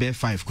times in be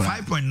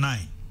 5.9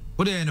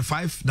 what they in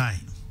 5.9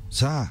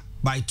 sir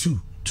by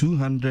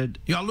 200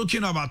 you are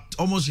looking about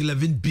almost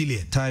 11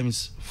 billion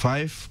times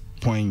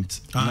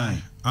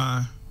 5.9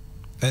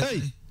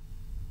 hey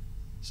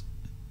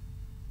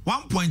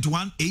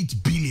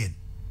 1.18 billion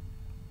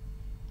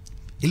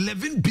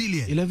 11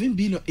 billion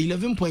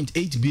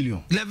 11.8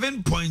 billion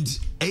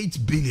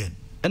 11.8 billion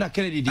And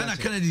Kennedy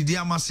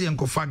dia mase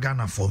enkofa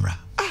Ghana formra.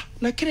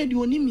 Na Kennedy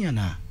onimia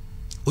na.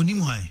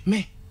 Onim han.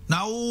 Me.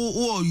 Na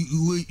wo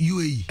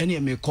UAE. Ene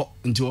me ko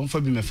nti won fa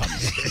bi me fa.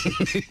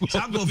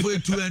 Sago for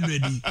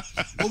 200.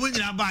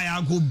 Omunyina ba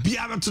ya go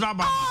bia betra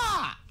ba.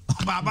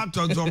 Baba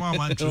tonto ma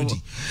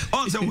 120.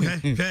 On say we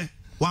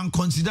one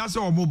consider say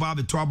omo ba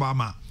beto ba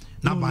ma.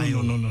 Na ba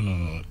yo.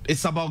 No.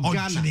 It's about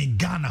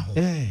Ghana ho.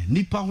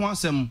 Nipa ho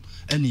asem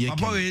ene ye.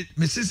 Papa we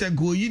me say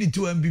go yi ni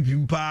 2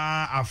 MVP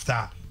pa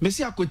after. Me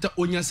say akota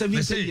onya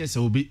 70 years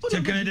obi.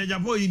 Che Canada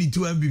Japan yi ni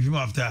 2 MVP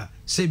after.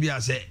 Say bia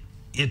say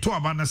ye to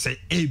aba na say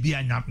e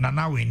bia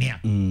na we nia.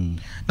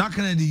 Na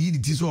Canada yi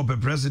ni so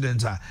op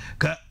president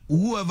ka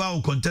whoever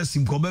will contest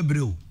him ko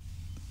bebre.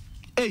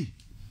 Hey,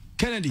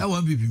 Kennedy. I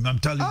want MVP, I'm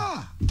telling you.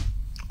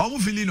 Omo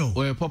Filino.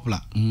 We're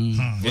popular.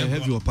 We're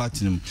heavy or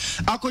party.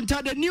 I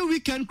contact the new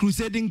weekend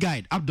crusading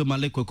guide, Abdul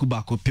Malik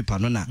Kubako Pipa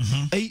Nona.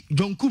 Hey,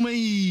 John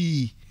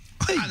Kumei.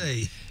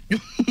 Hey.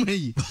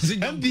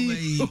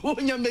 MB,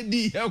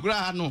 Onyamedi,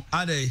 Egrano.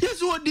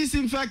 Yes, what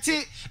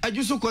disinfected a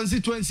just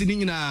constituency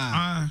in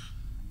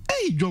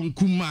Hey, John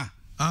Kuma.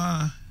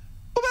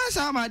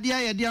 Ubasa, my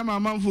dear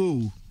mamma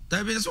fool.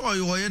 That means all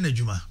you are in a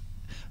Juma.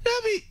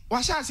 Debbie,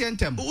 what's I sent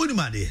them? What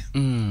my dear?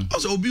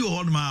 Also, be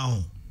on my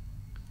own.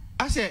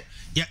 I said,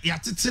 yeah,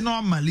 it's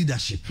on my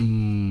leadership.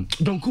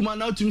 Don't come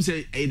out to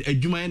say a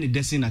Juma and a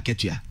Destiny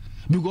Ketia.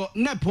 Because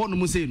Nepon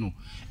Museno,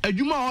 a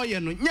Juma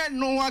Oyano, yet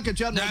no one can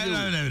tell. Don't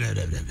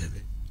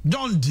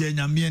dear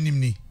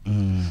Yamianimni.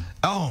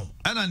 Oh,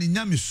 and I didn't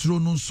yam is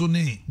thrown on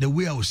Sonne the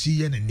way I was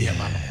seeing in near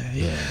Mama.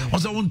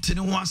 Was I want to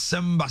know what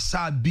Samba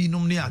Sad be no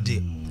near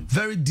day.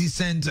 Very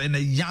decent and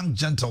a young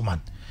gentleman.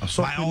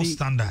 By all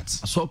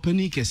standards. I saw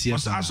Penny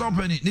Kessben. I saw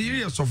Penny. The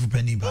area suffer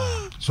Penny.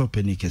 So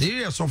Penny Kessben. The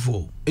area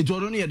suffer. It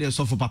was only a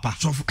suffer papa.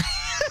 Suffer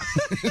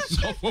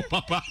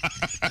papa.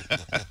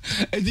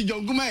 It's the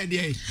young man.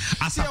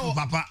 Asafu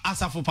papa.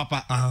 Asafu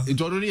papa. It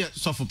was only a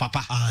suffer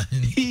papa.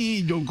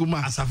 He young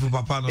man. Asafu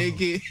papa.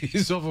 Okay.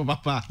 Suffer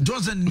papa.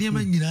 Johnson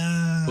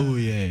Nieman. Oh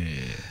yeah.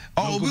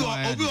 Obi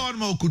on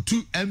mo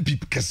kutu MP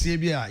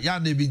Kessben ya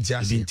na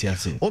bintiase.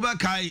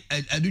 Obakai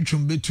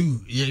Educhum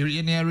betu ye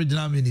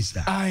original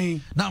minister.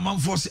 Na man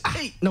force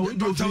na we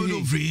do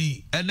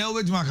free and now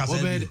we ma kasa.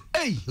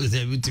 Hey, we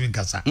say we timi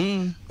kasa.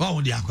 Wa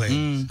won di akoy.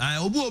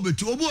 Obi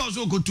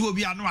also kutu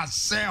obi anu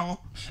asel.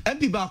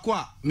 MP ba ko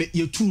a me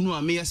ye tu no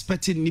a me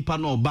expecting nipa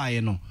no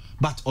obaye no.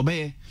 But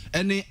obeye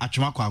ene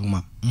atwema kwa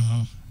aguma.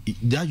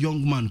 That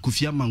young man,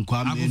 Kufia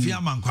Mankwa,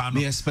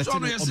 me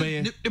expecting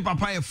the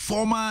papa a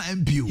former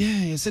MP.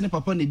 Yeah, send a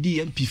papa the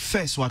DMP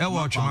first. What I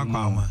watch my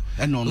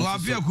and no,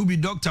 could be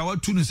doctor.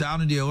 What tunes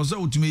are there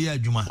also to me,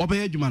 Juma.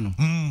 Obey Jumano.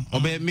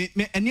 Obey me,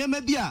 and near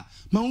maybe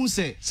Maun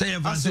say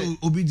if I say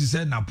Obi to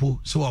send Napo,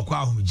 so I'll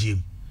call him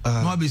Jim.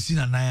 No, be seen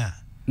a naya.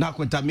 Now,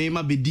 quanta may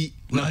ma be deep.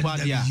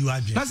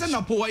 That's a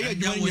Napo,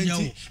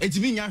 it's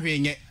been your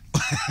ring.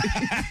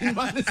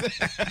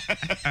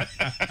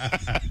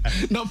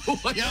 No,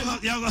 why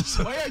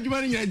are you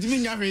running a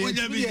Jimmy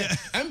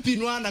MP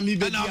no one me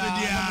dear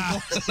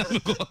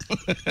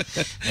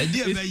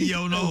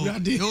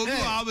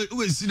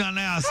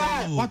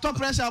what top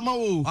pressure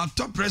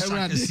top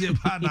pressure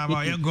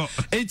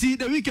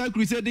the weekend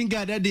crusading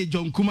guy that day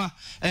John Kuma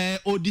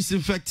or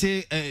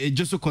disinfected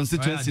just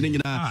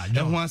constituency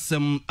and want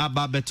some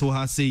ababeto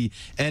has say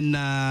and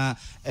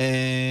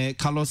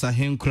Carlos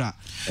Ahenkra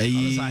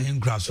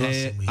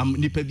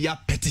nipa bia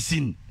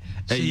petition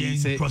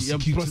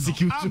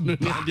prosecution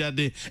dia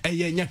de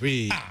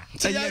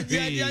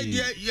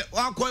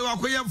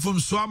wakoy from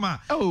Swama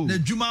na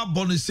djuma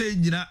bonse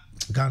nyina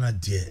Ghana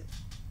de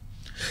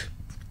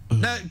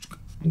na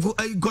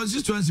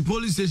constituency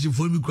police station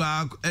for me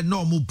kwa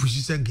no mo push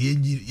senke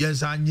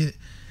yes anye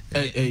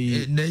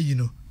na you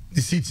know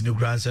the seat no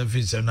grand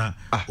service na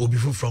obi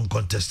from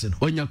contesting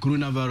onya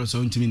coronavirus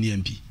on timi ni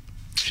MP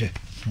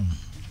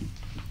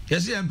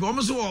yes, I'm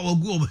almost go I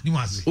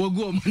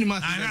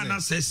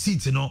not say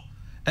seat, you know.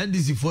 And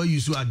this is for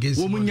you so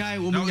against woman, why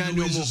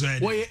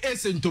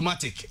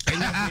asymptomatic.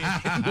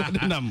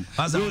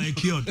 As I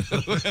cured.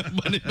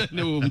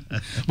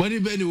 But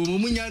even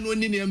woman,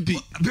 MP.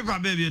 People,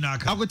 baby,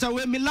 I would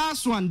tell me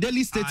last one,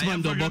 Daily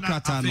Statesman,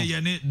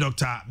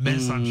 Dr.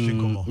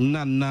 Benson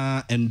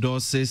Nana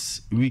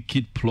endorses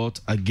wicked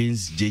plot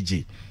against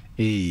JJ.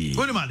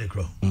 What am I,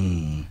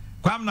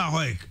 Kwamna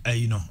Hoik,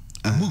 you know.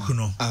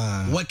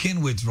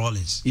 Working with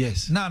Rollins.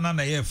 Yes. Na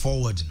yeah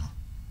forward no.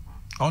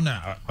 On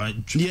yeah,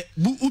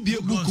 ubi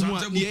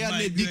buku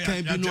yeah di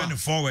kan bi no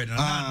forward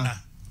na.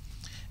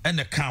 And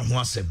the kan ho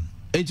asem.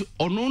 It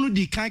ono no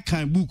di kan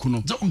book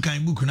no. Don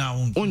kan book na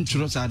on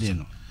chiro sa de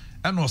no.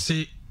 And I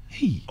say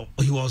he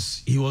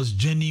was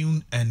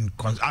genuine and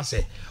I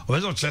say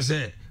obezo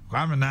say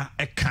kwam na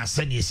e kan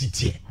se na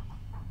esitie.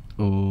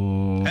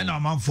 Oh. And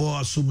am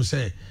for assume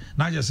say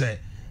na just say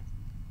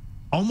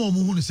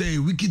Omo say a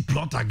wicked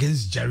plot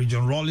against Jerry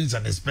John Rawlings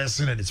and his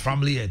person and his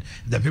family and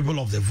the people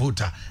of the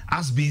voter,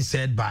 as being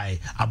said by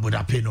Abu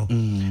Dapino.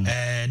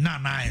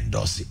 Na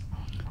endorse it.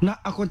 Na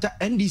akonta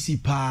NDC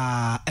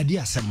pa edi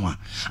asemwa.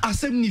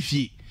 Asem ni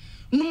fie.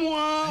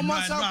 No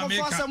masa ko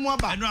fa asem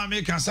aba. Eno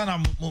America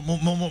sana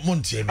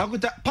montie.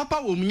 Akuta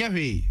papa wo munya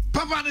hwe.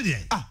 Papa ne de.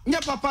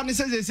 Nya papa ne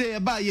say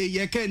ba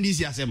ye ka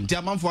ndisi asem. Ti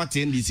amanfo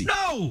ate ndisi.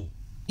 No.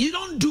 You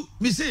don't do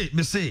me say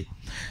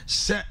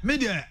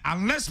media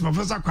unless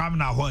Professor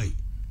Kwame Ahoy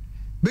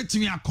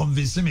betimi a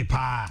convince me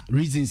pa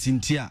reasons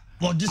intia.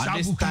 Well,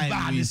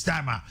 this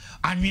time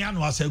Anwian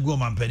was a go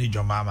man penny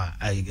John Mama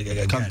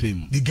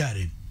campaign. The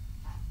garden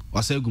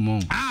was a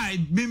good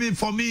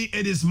for me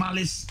it is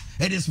malice,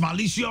 it is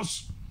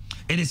malicious,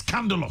 it is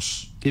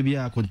scandalous. It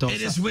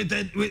is with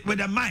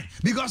a mind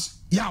because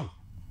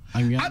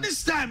at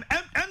this time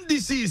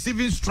MDC is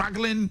even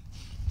struggling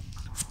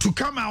to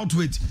come out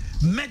with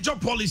major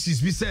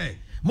policies. We say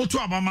moto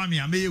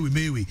abamami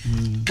amewe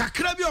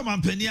kakra bi o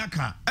man penny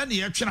aka ene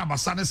ye twe na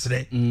basane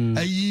sere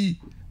ayi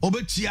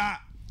obetia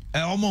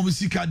omo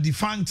musika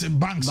defunct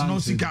banks no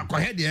sika ko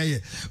head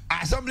here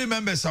assembly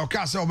members o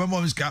ka say omo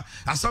musika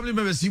assembly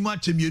members imu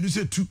achemienu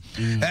se tu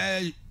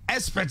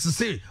experts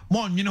say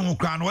mo nwene ho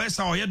kra no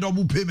esa o ye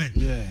double payment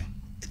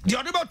the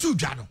other about two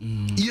dwa no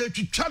ye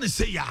twitwa ne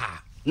say ya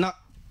na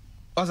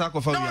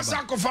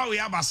osakofa we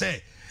aba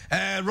say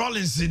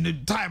Rollins in the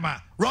time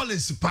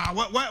Rollins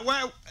power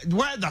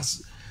where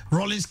does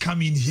Rollins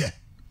come in here?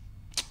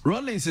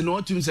 Rollins in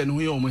what you say no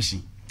your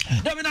machine.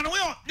 I mean,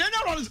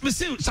 Rollins, me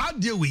say, so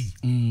dear way,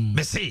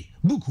 me say,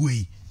 book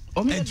way,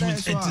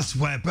 it is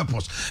for a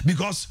purpose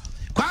because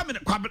Kwame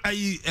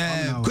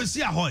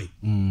Kwesi Ahoy,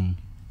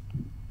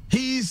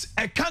 he is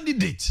a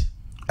candidate,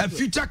 a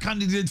future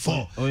candidate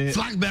for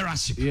flag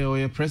bearership. Yeah, or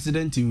a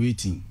president in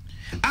waiting.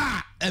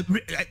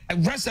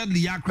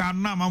 Recently, Yakra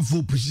Naman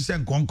for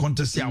precision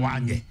contest.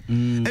 And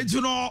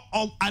you know,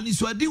 and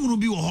it's what they will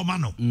be a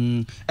homano.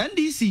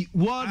 NDC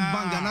World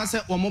Bank and I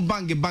said, one more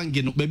bang,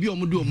 maybe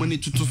I'm do money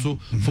to so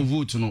for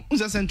vote. No,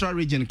 the central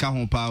region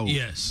Kahon Power.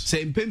 Yes,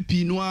 say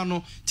Pempi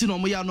Noano, Tino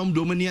Moyanum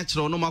Dominiac,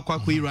 no Makwa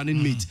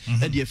running mate,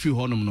 and a few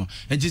honum.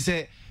 And she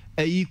said,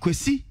 a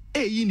Kwesi,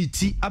 a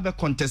unity, Abba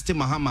contesting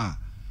Mahama,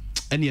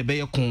 and ye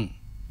bear con.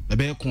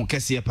 Ebe kon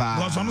kese pa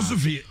because ono so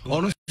fi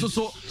ono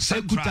so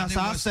sekuta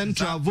sa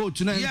central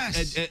vote na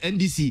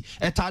NDC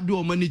etade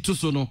o mani to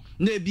so no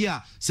na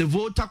bia se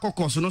voter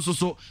caucus no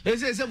so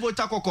se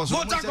voter caucus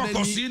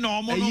no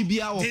omo no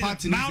bia o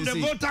party now the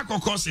voter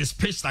caucus is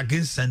pitched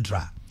against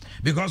central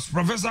because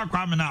Professor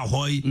Kwame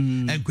Ahoy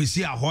and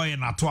Kwesi Ahoy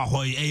and Ato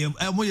Ahoy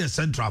emo ye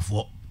central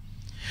for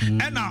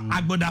and now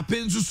agboda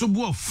pen so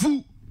bo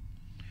fu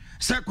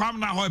se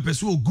Kwame Ahoy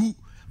pese ogu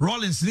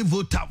Rollins ni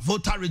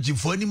voter region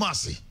for any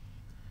mercy.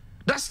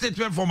 That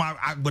statement from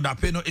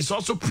Agbodapeno is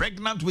also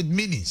pregnant with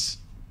meanings.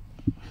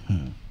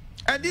 And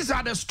these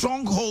are the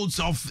strongholds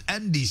of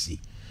NDC.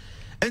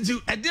 And so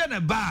at the end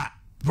of the bar,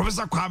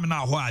 Professor Kwame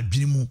Ahoy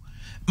Adwinimu,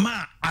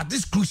 ma at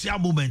this crucial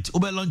moment,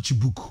 obe launch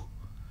book.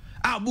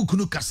 Our book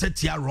no cassette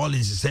here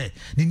Rollins say,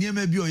 ni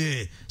niema bi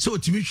oye, so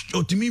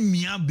otimi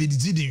mia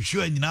bedidi din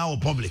show in our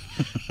public.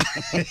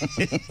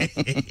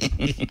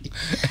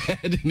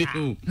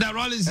 That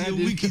Rollins is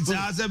wicked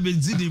as a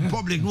bedidi in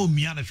public no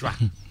mia na twa.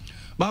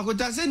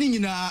 Bakota say ni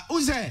nyina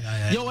uze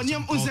your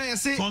woniam uze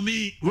say for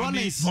me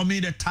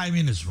the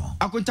timing is wrong.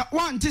 Akota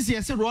one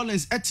tese say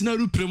Rollins etina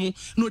rupremu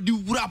no di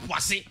wura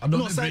poase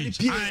no say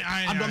the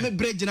pie adome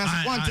bridge na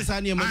one tese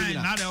na e mani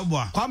na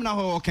kwam na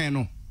ho okay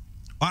no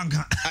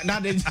wanka na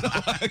de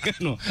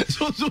no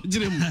so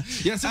jirem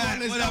yes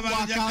Rollins na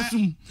wa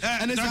kasum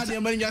ene say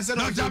de mani ya say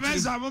no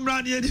jamesa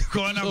mumra ne di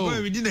ko na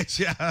ko we di na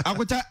chia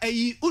akota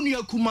eyi unu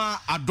akuma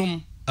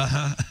adom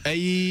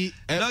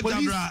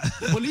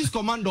police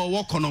commander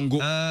walk konongo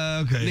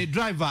the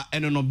driver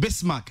and no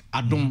Bismarck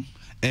adom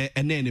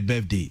and then the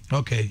birthday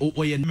okay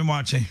we me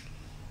watching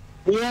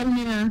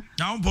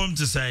now I'm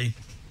to say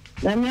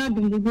a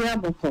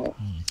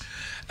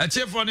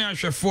chief for the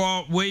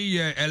Ashefo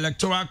we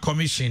electoral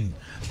commission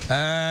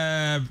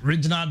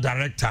regional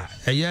director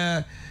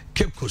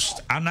Cape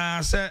Coast and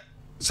I said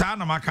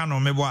sana makano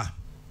meboa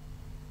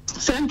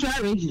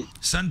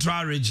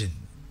central region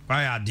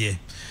why are there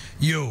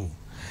yo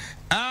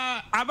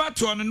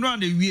about one and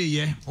round the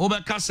way,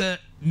 Obacasa,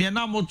 near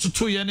Namo to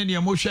 2 yen in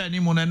your motion,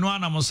 and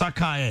Monana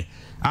Mosaka,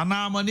 and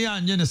now money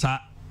and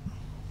Genesa.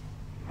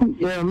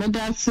 Yeah,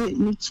 Madame,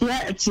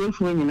 Nichia, a chief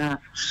winner.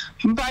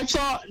 But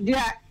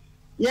yeah,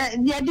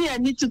 dear,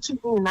 need to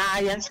go now.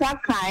 Yes,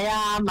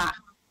 Sakayama,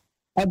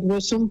 a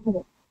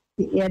brosum,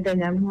 yeah,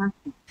 then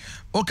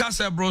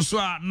Ocasa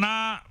Brosua,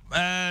 now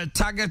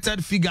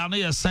targeted figure,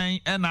 you're saying,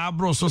 and our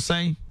broso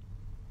saying.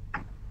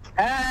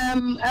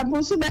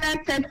 About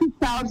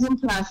 30,000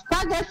 plus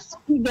targets.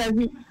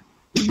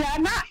 They are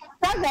not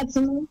targets.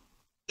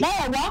 They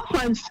are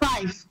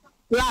 1.5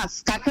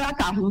 plus.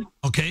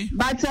 Okay.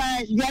 But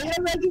the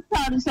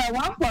registered is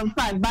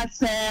 1.5. But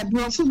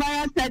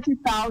Brosubaya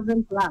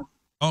 30,000 plus.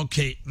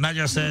 Okay. Now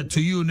just said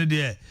to you,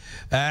 Nadia.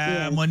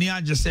 Money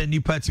I just said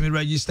you put me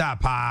register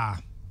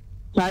pa.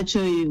 I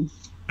show you.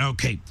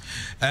 Okay.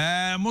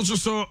 Most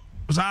so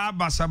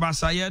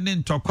basa yen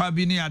in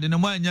Tokwabini at the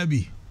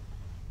Namanyabi.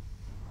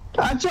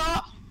 Acho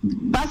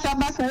basa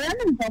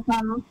yani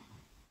mpopano.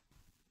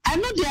 I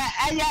know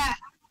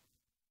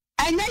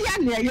And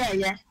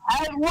yeah.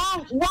 I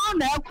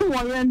want a cool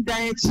one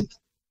diet.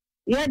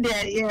 Yeah,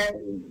 there,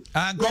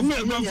 and go for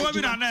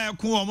me na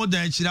cool more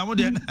than she am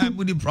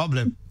the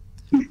problem.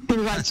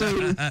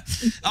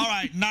 All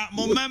right, now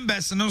my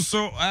members no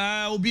so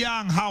obi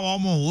an how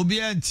omo obi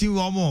an ti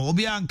omo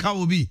obi an ka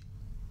obi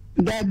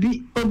there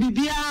be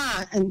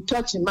obibia and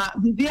touch ma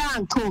bibia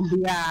and come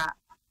bia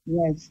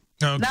yes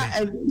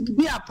okay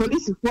be a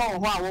police for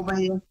ho over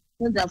here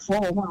the for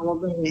ho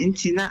over here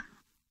ntina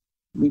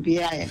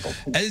bibia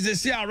as they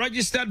say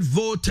registered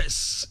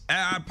voters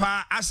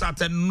pa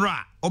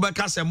asatenra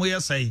obeka se mo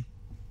yesai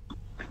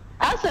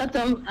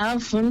asatem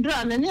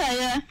afundra na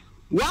ya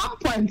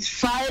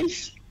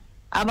 1.5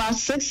 about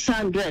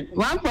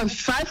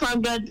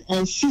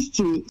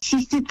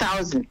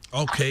 1,560,000.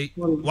 Okay,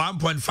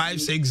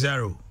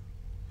 1.560.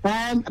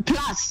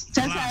 Plus.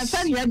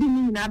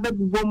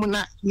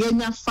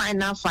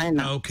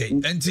 Final. Okay,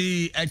 and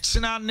the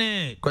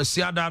Echinane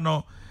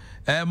Quasiadano,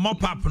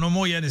 mop up no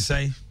more yen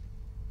say.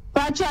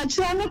 But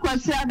Echinane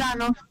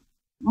Quasiadano,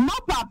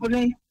 mop up,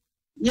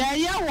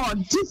 yeah,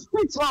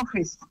 district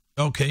office.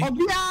 Okay.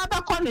 Obia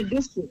Bakon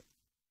district.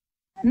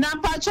 Na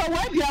pacho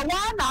we bia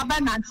one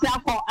abananti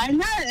akọ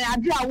anya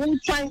ade a won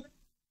twan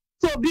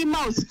so bi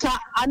mouse ka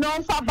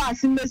anonfa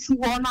bus mesi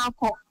won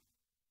akọ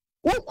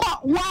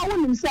wokọ wa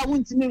wonim say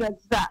wontimi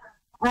register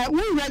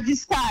we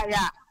register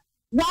ya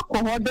wakọ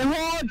ho the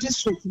whole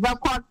district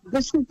record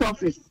district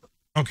office.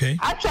 Okay,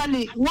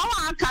 Actually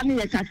one aka ne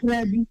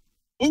yakakra bi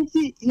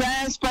nti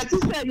ya expect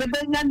say ye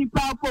benya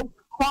nipa ko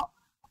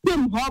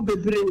tim ho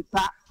bebre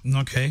sa.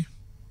 Okay.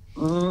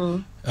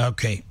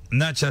 Okay,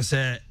 na cha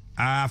say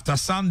after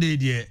Sunday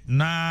there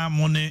na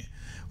money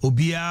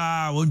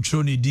obia won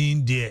throw ni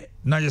din there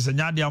na just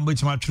nya dia mbo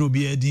tima throw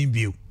obia din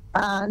bio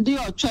ndi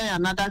o try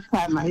another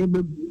time I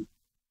be.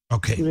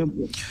 Okay,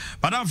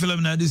 Madam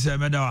Philomena this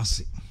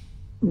medawasi.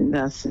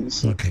 That's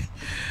it. Okay,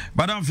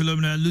 Madam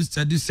Philomena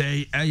listed this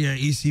say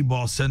EC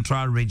Ball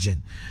Central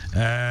Region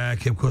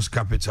Cape Coast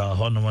Capital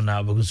hono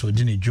na bogu so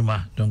dini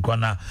juma don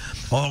kona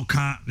all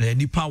can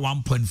nipa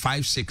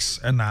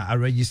 1.56 and I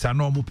register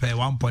no mo pay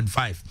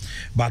 1.5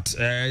 but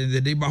in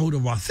the neighborhood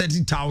of about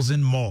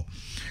 30,000 more.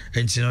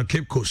 And you know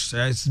Cape Coast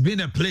it's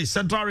been a place.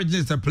 Central Region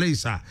is a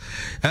place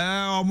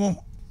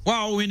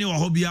wow, we need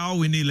a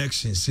we need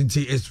elections.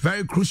 It's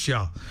very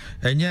crucial.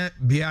 And yet,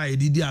 BI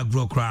did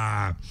agro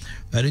cry.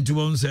 I need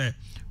to say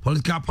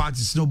political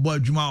parties no boy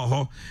Juma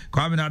or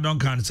Kwame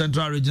Duncan,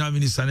 Central Regional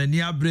Minister, and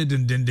near bread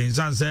and then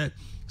said,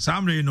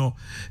 Samre,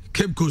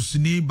 Cape Coast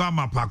ni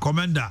Bama pa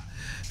commander,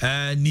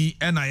 ni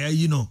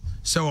NIA,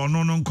 so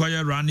no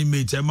choir running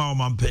mate,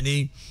 Emma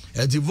Penny.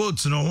 The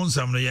votes no one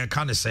some no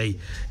can say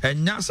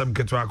and nyasam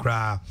ketwa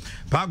kra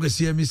pa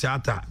see mi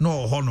ata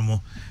no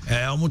honomo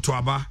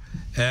omutoaba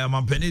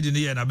mampeni de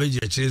ne na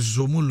beje chire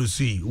so mu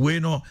lucy we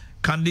no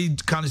can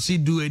she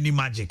do any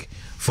magic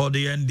for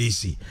the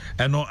NDC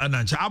and no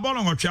anancha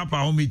abolo ngotwa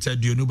pa ho meter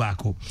duonu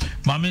baako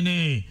mame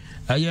ne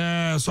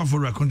so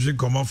for country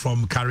come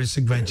from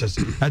Charismatic Ventures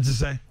at to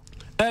say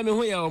me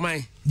hu ya o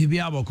mai bi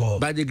aboko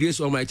by the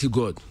grace of Almighty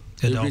God.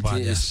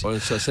 Everything is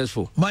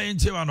unsuccessful. My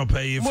intel no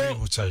pay you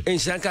free. In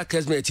Shanka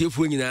Kessben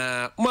tifu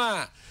nyina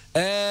ma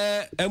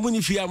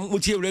amuni fi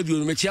amutie radio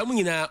no metia mu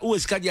nyina o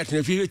sika dia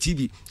tena fi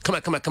TV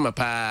kama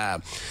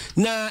pa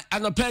na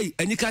anopai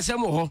anika sem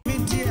ho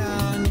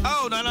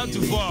oh na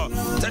to for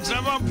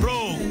Tetravan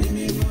Pro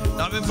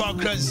na me for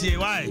crazy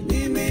why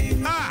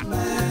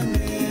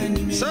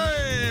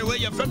say where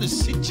your friend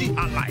is CG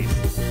alive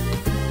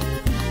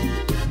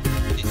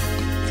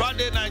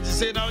Friday night you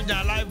say now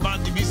your live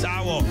band to be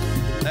sawo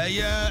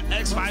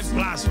X5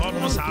 plus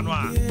almost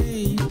anwa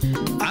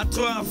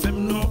atwa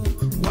fem no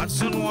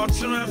watson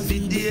watson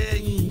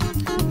fidie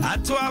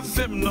atwa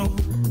fem no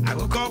I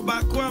go call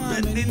back one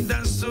and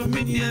then so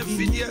many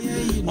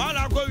fidie one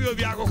I go you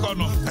be akoko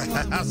no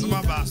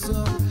asmaba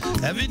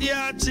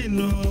evidia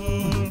chino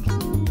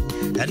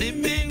and it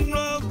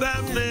mingro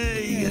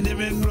bambe and it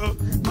mingro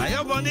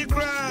my body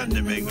grand the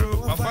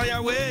mingro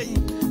fire way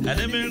and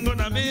the mingro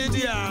na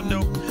media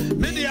no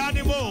media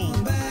animal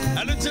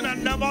and it's in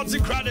a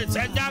multi-credit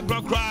and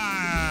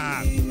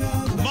cry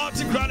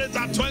multi-credit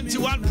at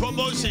 21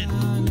 promotion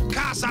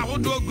Casa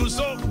Hundo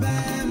Guso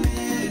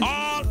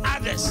all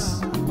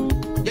others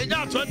you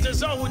got 20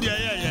 so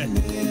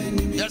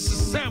yes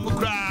Sam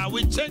cry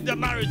we change the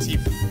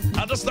narrative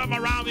and this time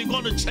around we're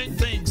going to change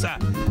things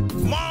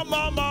more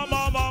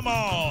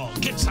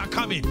kids are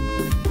coming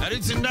and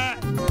it's in that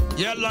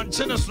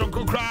launching us from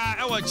cry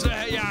I watch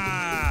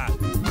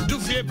do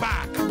fear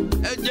back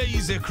and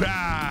easy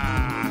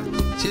cry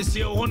just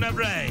your one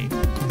hey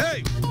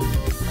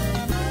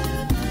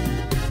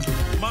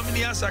mommy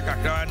ni asaka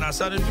cry na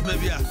sare du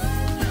baby a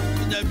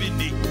nya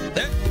bindi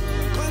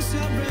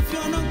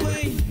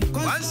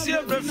once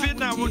your breath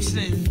na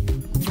wutne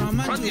from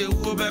the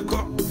wo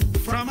beko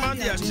from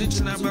the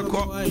chichina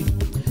beko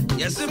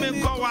yes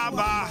me ko wa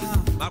ba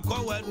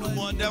makọ wa nu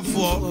mo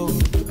defo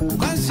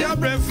once your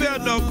breath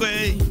no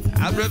kwai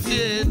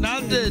abrefie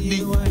na de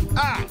ni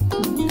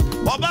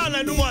oba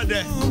na nu mo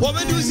de wo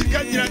be du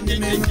sika nyira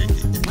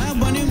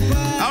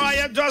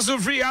Our just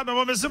free out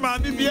of Miss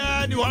Mammy,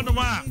 you want to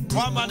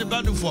one man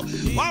badu for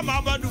one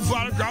man badu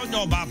for a ground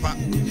your papa.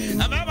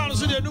 And I'm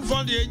also the new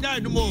for the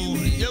night more.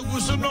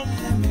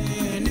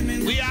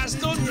 We are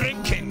still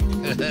drinking.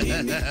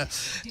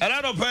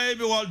 Another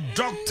baby was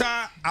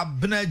Dr.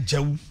 Abner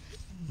Joe,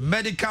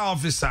 medical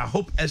officer,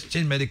 Hope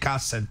Exchange Medical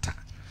Center.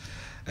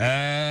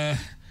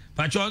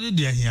 But you're only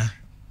there here.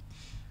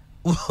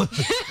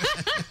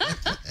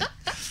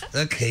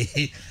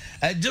 Okay.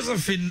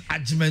 Josephine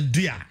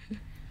Ajimenduya,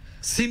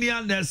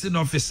 senior nursing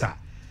officer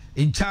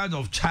in charge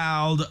of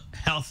child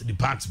health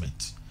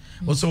department.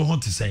 What's all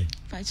want to say?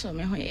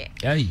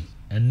 Hey,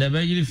 and never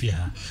if you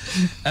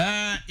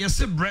yes,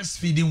 a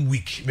breastfeeding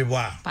week, me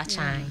wa.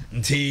 Pachai.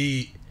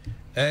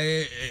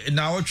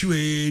 Now what you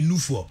a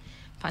nufu?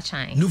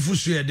 Pachai. Nufu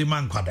suya de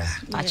man kwada.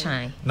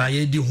 Pachai. Na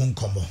ye di hun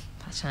komo.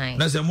 Pachai.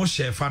 Na se mo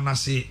share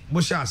fanasi, mo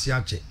share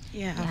asiache.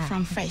 Yeah,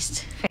 from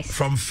first.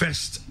 From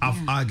 1st of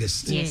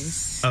August.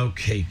 Yes.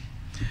 Okay.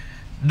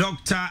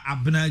 Dr.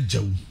 Abner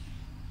Joe.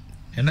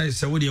 And I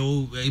said, what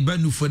you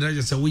even for that?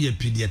 I said, we a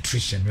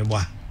pediatrician.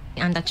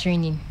 Under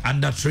training.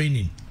 Under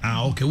training.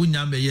 Ah, okay. We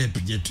now be a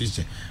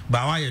pediatrician.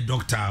 But why a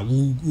doctor?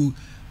 Who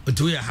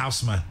to a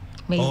houseman?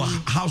 Maybe. Or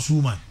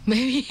housewoman?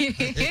 Maybe.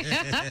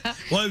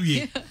 Why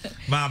we?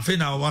 But I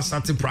think I was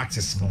starting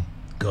practice more.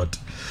 Good.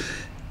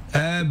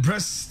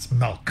 Breast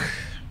milk.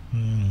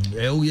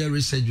 Oh, yeah,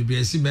 research will be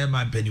a see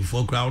my penny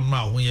for crowd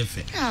now when you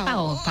fit.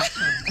 Oh,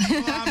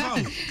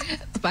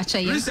 Pacha,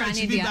 you're research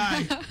be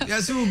die.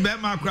 Yes, you be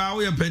my crowd,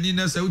 we are penny,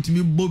 that's out to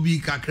me, Bobby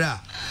Kakra.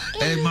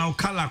 And my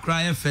color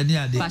cry, a fanny.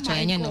 Pacha,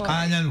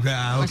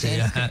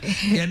 okay.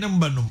 Yeah,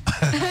 number.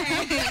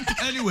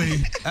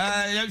 Anyway,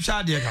 I'm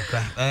sure, dear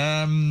Kakra.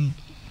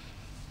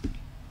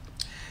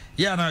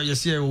 Yeah, now you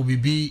see, I will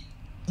be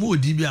more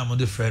DB. I'm on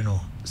the friend.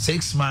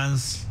 6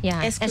 months.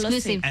 Yeah,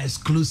 exclusive.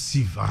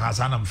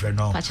 Hasanam friend.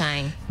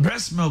 Pachai.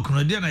 Breast milk,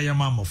 no, dear, I am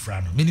mamma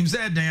friend. Meaning,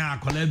 said, they are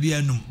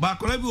Colabianum, but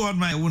Colabi on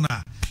my own.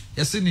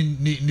 Yes,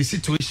 in the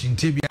situation,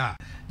 Tibia,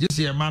 just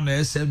a man,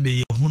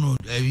 SMB, who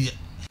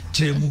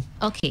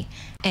okay.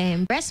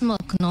 Breast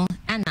milk, no,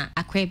 Anna,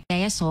 a crab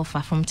bear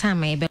sofa from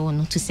time I be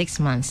to 6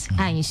 months.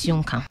 I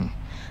assume come.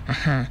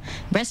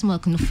 Breast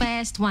milk, no,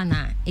 first one,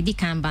 a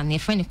decamban, a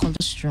friend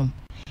colostrum.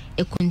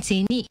 It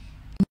contains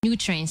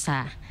nutrients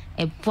are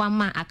a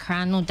poama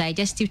acrano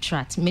digestive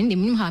tract. Men the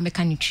minimum how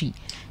mechanic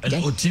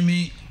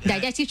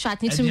digestive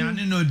tract needs to me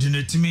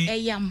a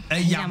yam.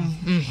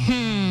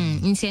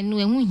 Instead, no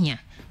here.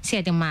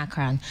 Said the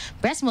macron.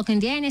 Breast milk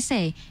and the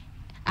NSA.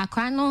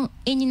 Acrano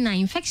any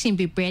infection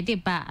be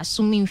bred by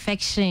assuming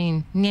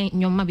infection near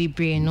your mabby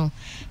brain.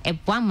 A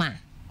poama.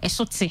 A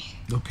sote.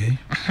 Okay.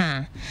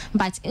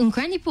 But in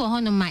granny poor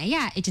honor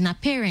yeah, it's an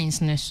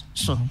appearance nurse.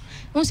 So,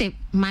 who say,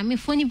 my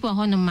funny poor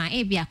honor my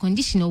a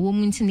conditional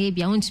woman to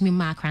maybe I want to be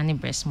my cranny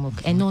breast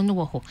milk and no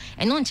no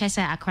and non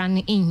chesa a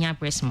cranny in your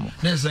breast milk.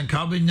 There's a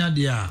cabinet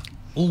there.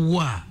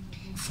 Oh,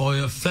 for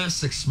your first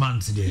 6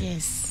 months there.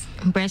 Yes.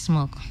 Breast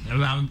milk.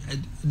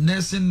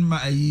 Nursing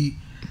my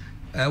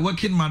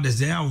working mothers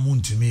there are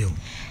moon to me.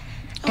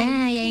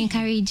 I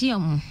encourage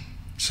you.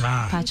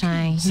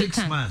 Pachai.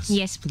 6 months.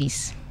 Yes,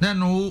 please.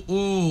 Then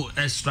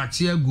extract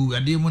here go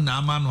and they mun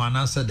man one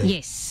answer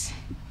there.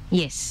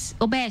 Yes.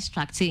 Obey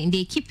extracting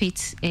they keep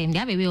it they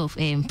have a way of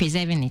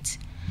preserving it.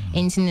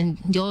 And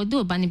the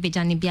do bani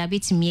bejani be a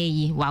bit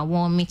me while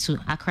warm me to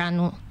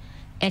akrano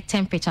a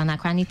temperature and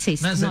akrani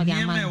taste. No the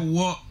man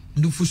what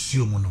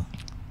nufusium no.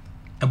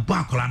 A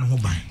bakola no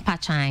ban.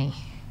 Pachai.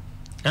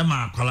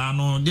 Emma kola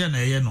no there na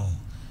ye no.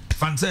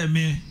 Fancy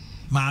me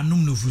ma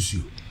num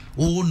nufusium.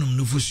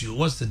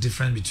 What's the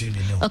difference between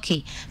you know?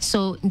 Okay,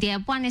 so the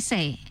one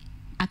say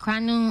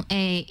akrano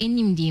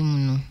enim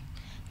dimu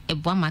e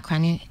bua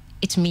makrano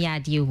it me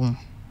ade wu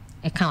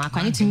e kan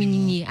akrano to me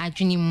ni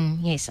adwene mu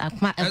yes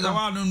akma e da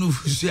wa no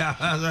nufusia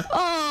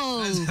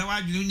oh e da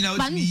wa adwene ni na o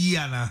ti yi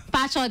ana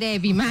patcho there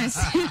be mas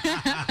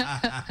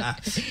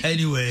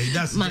anyway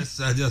that's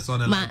just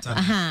on a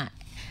matter.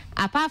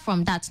 Apart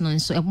from that, no,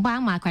 so a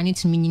bar mark I need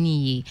to mean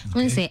ye.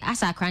 When say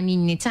as a cranny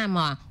in time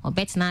or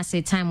bet na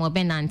say time or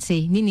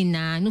benante,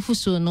 Nina, no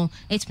fuso no,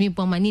 it's me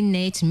bomb and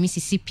in to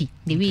Mississippi,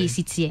 the way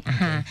city,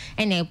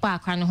 and a bar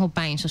cran whole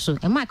buying so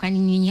a mark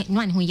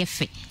one who ye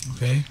fit.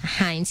 Okay,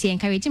 and see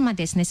encouraging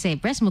mothers, say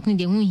breast milk in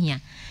the wound here,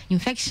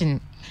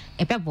 infection.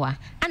 A peboa,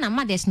 and a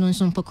mother's non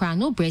so pocra,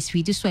 no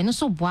breastfeed, this way, no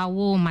so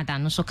boa, mother,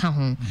 no so come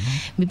home.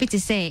 Maybe to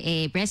say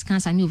a breast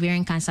cancer, new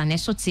ovarian cancer, and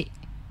so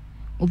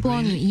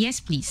born,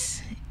 yes,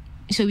 please.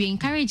 So we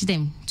encourage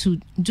them to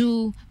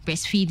do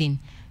breastfeeding.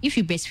 If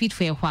you breastfeed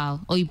for a while,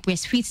 or you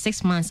breastfeed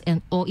 6 months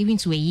or even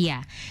to a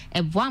year,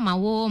 a boa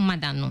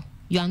mother no,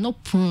 you are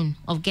not prone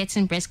of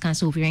getting breast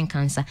cancer, ovarian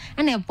cancer.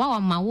 And a boa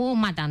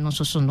mother no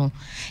so no.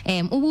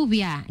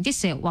 We are just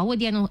say what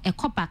would you know a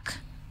call back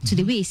to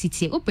the way it's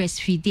here. Oh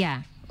breastfeed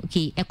there.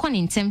 Okay, a con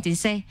intent to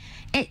say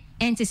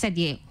and to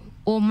say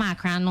o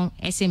macrano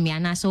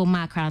SME so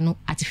macrano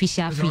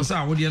artificial feed.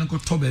 So what do you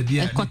call baby?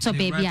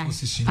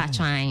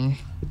 Patchine.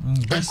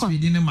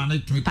 Breastfeeding man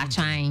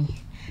patchine.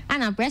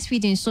 And a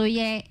breastfeeding so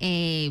yeah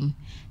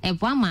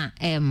Ebwama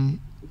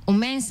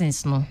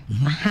omensens no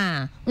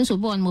aha nso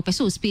bo on mo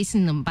pese space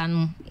number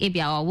no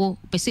ebia wo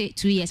pese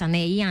 2 years and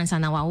a year and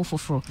na wa wo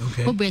foforo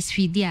o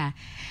breastfeed dia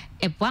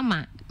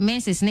ebwama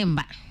menses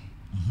number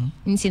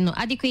nti no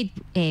adequate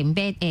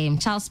bed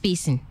child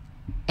spacing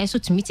also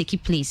to me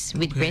take place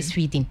with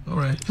breastfeeding. All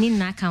right. Ni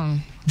na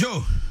account.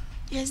 Joe.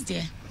 Yes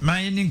dear.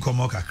 My nin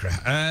komo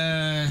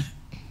kakra.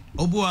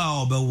 Obo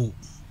a obewo.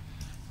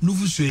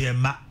 Nufusu ye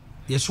ma.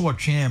 Yeso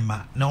otwe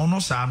ma. Na ono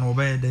sa na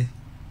obede.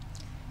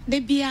 De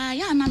bia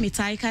ya na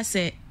metai ka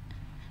se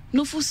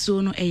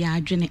nufusu no eya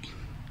adwene.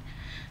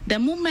 The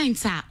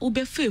moment a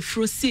obefa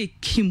efro se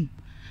kim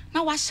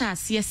na wa sha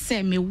ase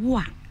se me wo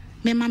a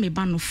me ma me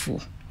ba no fo.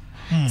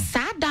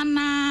 Sa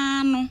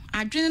dana no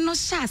adwene no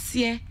sha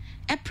ase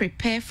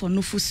prepare for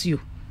nufusu.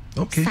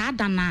 Okay. Sa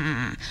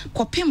dana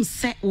kopem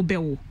se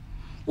obewo.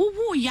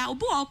 Wo ya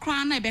obo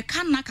okra na ebe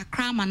kan na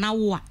kakra ma na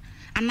wo a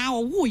ana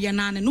wo ye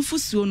na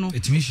nufusuo no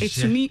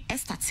etimi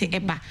estate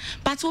eba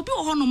but obi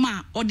wo hono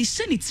ma odi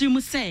hye ni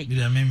tirimu se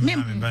me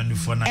ba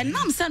nufo na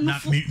enam se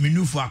nufu me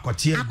nufu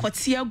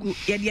akote agu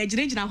ye de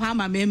agiregyina ho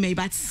ama me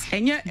but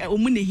enye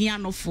omu ne hia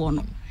nofo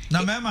no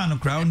na mema no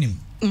kra onim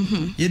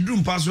ye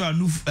drum paso a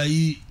nufu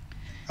ayi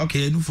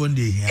okay nufo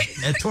ndi hia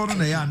eto no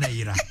na ya na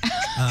yira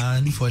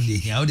nufo ndi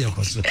hia o de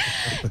koso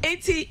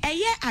eti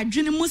eye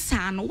adwene mu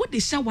sa no wo de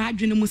hye wa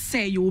adwene mu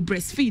se ye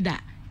breastfeeder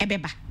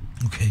ebeba.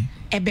 Okay.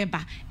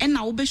 Ebeba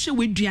ena wo behwe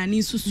weduane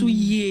nsusu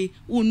yie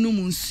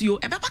wonum nsuo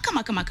ebeba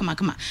kama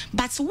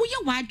but wo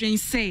ye wadwen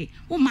say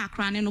wo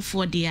makra ne no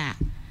for there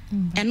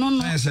eno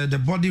no I said the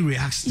body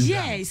reacts to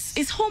yes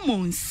that. It's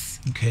hormones.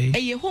 Okay.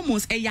 Eye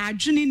hormones eye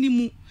adwene ni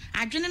mu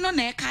adwene no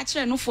na e ka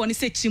kire no for ne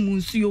se chimu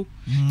nsuo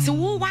so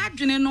wo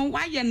wadwene no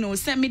wa ye no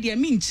se me de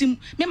me nchim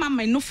me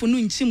mama no for no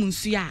nchim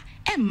nsuo a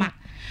emma.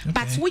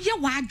 But wo ye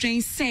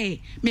wadwen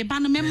say me ba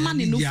no me ma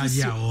ne no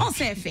fusu on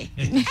se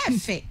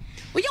efe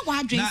we you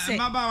wadrin say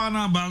na baba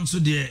na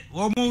banso de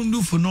wo mo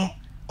ndufu no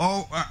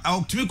o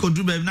optimi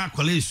kodu be na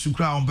kwala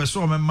sukra on pese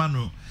o memma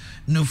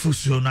no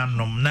fusu na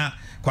nom na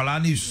kwala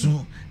na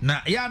isu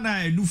na ya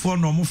na edufo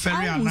no mo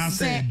fere ana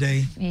say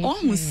den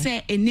ohun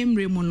say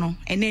enemre mu no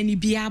ene ni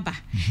biaba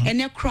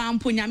ene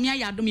krampo nyame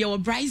ayadom ye wo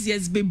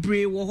braziers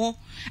bebre wo ho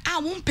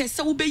a wo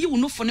mpese wo beyi wo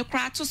no fo ne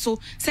kra to so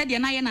say de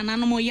na ye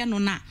nananom ye no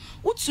na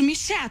utumi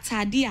hye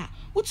atade a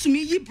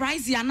utumi yi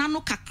brazier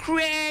anano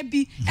kakra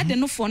bi e de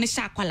no fo ne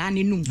hye akwala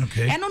ne num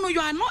eno no you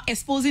are not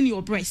exposing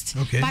your breast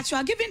but you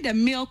are giving the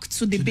milk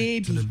to the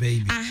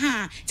baby.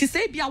 Aha ti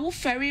say bia wo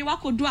fere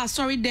wakodu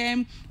asori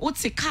dem wo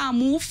te ka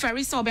mu wo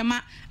fere se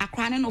obema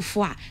akra ne no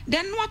fo a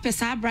then no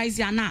apesa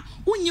brazier na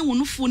unyi wo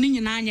no fo ne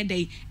nyina anye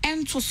dey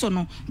ento so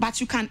no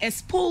but you can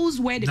expose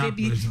where the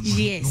baby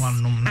yes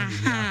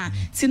aha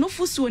ti no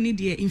fo so ni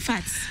dey in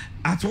fact.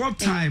 At what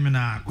time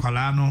na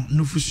kwala no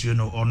nufusuo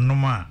no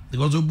onoma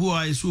because obu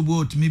a isu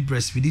obu to me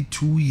breastfeed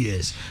 2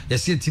 years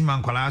yes team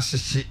man kwala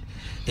hye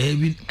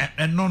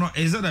no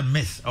is that a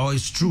myth or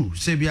it's true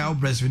say be our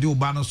breastfeed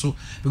oba no so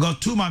because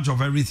too much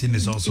of everything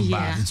is also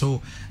bad so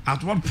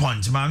at what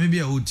point ma maybe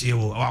a utie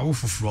wo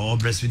awofofro or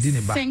breastfeeding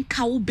e ba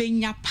senka wo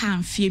benya pa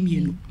mfie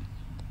mienu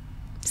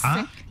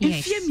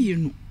mfie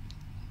mienu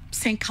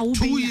senka wo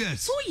benya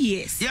 2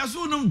 years yes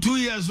unum 2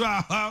 years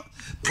wa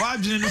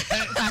dwene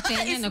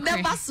no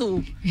never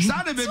so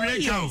sada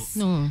baby ka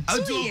no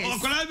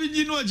okola bi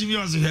ji no ajimi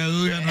o se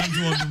he na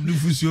to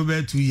nufusuo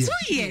be 2 years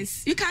 2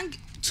 years you can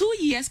 2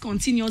 years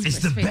continuous it's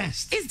the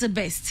best. It's the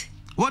best.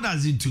 What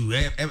does it do?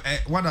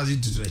 What does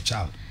it do to a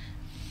child?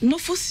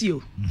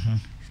 Nofusio.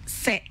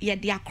 Say ye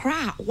de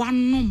akra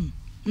wanom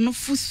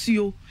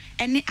nofusio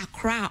ene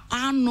akra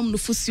anom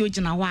nofusio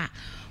gina wa.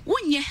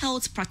 Wonye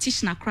health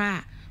practitioner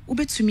kra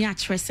ubetumi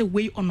akyerɛ sɛ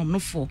wei onom no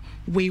for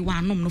wei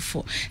wanom no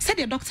for. Say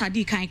the doctor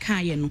di kan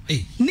ye no.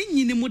 Ne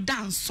nyine mu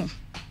danso.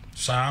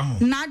 Saa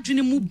ho. Na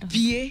adwene mu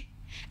bie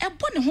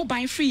ebo ne ho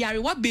ban free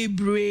yare wa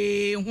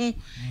bebre ho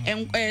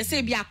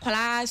say bia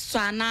akwala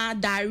swana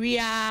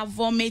diarrhea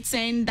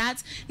vomiting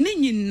that ne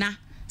nyina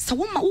sa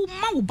wo ma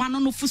wo ba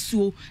no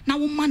fusuo na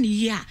wo ma ne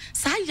yi a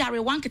sa yare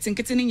wan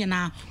ketenkete ne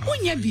nyina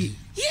wonya bi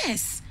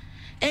yes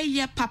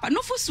eye papa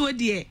no fusuo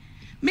de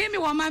me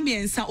wa ma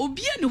miensa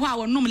obi ani ho a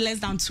wonom less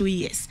than 2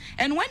 years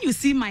and when you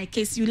see my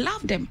case you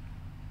love them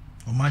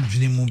o ma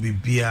dwene mu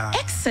bibia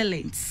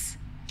excellent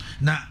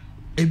na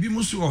ebi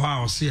musu o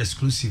ha o say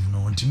exclusive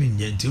no ntimi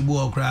nye ntebu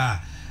okra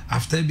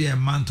after be a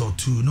month or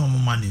 2 no more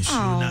money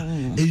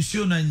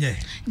ensure na nye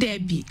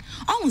debi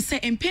on say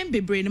empem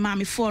bebre no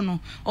mame fo no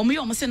omo ye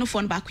omo se no fo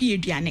no ba ko ye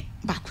duane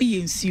ba ko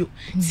ye nsuo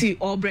ti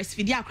or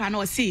breastfeed akra na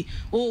o say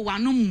o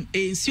wanom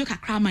nsuo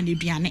kakra ma na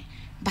duane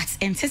but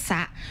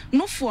entesa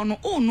no fo no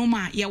o no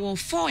ma ye wo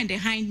 4 and the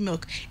hind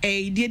milk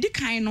de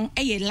kan no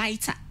ye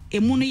lighter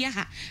emu no ye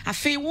ha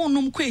afei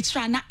wonum ko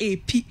etira na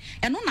epi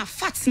eno na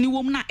fat ni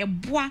wom na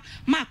eboa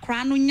ma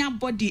akra no nya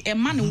body e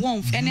ma ne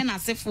wonf ene na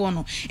sefo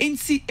no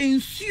enti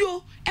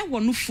ensuo e wo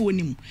no fo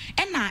nim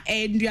e na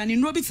nduane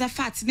no bi tsa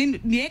fat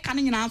ni e ka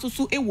no nyina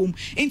so e wom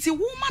enti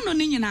wo ma no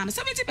ni nyina no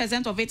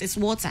 70% of it is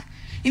water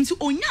enti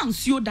onya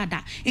nsuo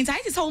dada enti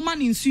ai tsa wo ma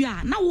ni nsuo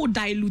a na wo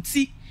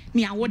dilute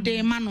me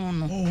awode ma no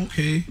no. Oh,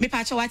 okay. Me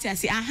pa what I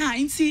say aha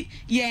nti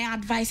ye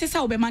advice say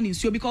obe ma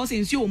nsuo because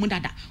nsuo wo mu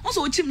dada.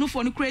 Onso ochim no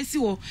for no crazy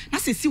wo na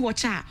se si wo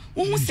cha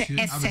wo hu se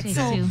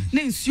esettle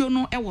na nsuo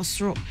no e wo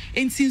soro.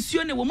 Nti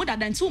nsuo ne wo mu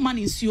dada nti wo ma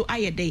nsuo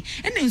ayede.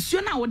 E na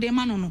nsuo na wode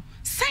ma no no.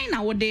 Sign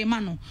na wode ma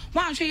no.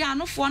 Wan hwe ya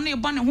no for na e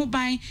bo ne ho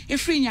ban e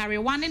free nyare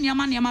wa ne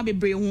niama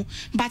bebre hu.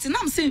 But now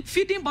I'm saying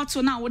feeding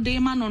bottle na wode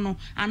ma no no.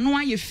 Ano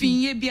aye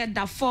fin ye bi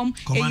da form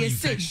e ye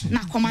say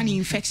na common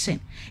infection.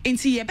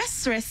 Nti ye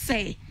best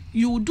say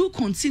you do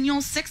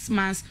continue 6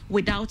 months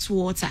without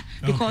water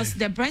because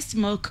the breast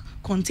milk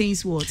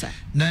contains water.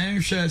 Na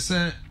share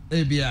say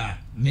ebia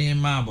me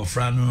ma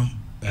bofra no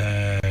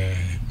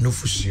no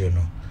fusio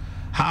no.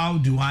 How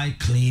do I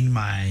clean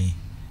my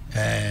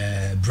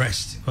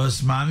breast?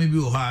 Because mommy bi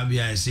o ha bi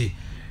I say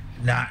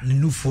na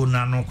nufo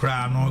na no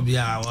kra no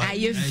bia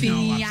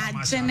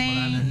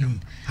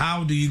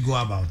how do you go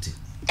about it?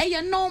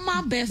 A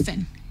normal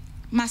birthing.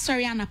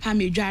 Masori anapa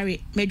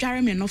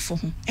medware me no for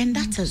ho and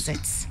that is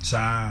it.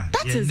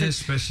 That is it.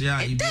 Special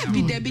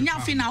Debi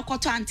nya fi na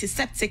akoto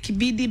antiseptic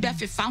bi di be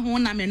fefa ho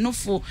na me no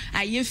for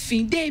aye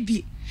fin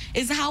debi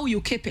is how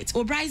you keep it.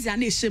 Obrize na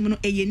ehye mu no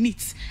eye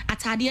neat.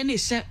 Atade na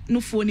ehye no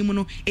for ni mu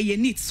no eye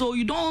neat. So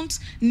you don't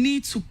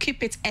need to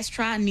keep it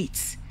extra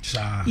neat.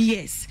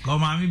 Yes.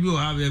 Come on, maybe we'll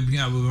have a bring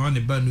up on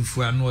the band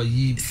for an or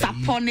ye.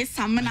 Sapone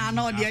samana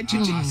no the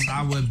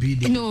asawa be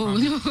no.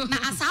 Na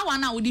asawa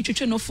na odi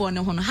twetwe no for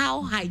no.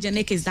 How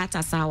hygienic is that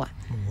asawa?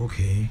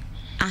 Okay.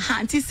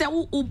 Aha, nti se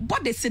wo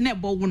body se na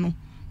ebo wo no.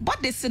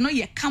 Body se no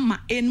ye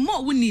kama en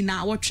mo wo ni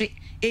na wotwe.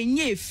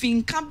 Enye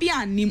fin ka bia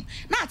anim.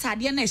 Na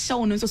atade na ehye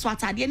wo no so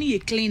atade na ye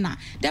cleaner.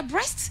 The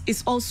breast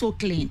is also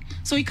clean.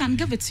 So you can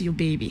give it to your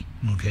baby.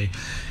 Okay.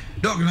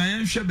 Doc, na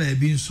yen hwe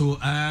baby so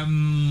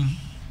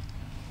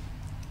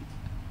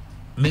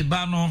me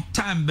ba no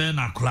time ben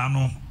akola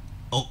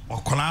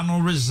no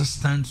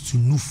resistant to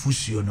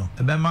nufucio no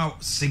e be ma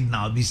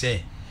signal bi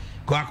say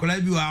ko akola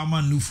bi wa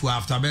ma nufu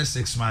after about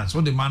 6 months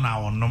what the man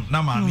na won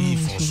na ma me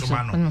for so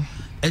ma no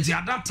at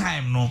that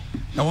time no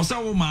e was say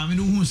wo ma me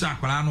no hu say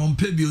akola no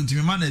mpe bi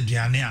ontimi ma na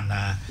aduane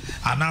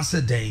ana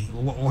say day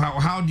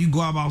how do you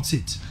go about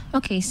it?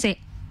 Okay, say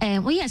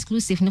we are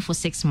exclusive no for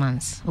 6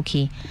 months.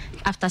 Okay,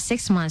 after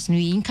 6 months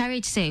we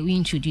encourage say we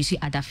introduce you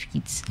other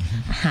feeds.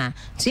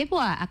 So people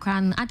are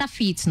other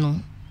feeds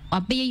no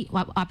obepe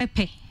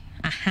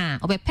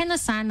obepe no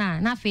sana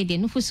na fe de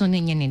no fuso no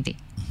nyene de.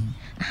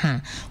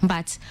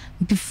 But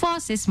before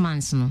 6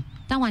 months no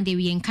that one day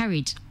we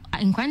encourage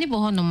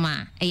incredible no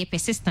ma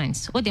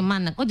persistence or the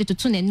man or the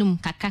tutu nenum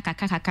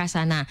kaka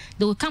sana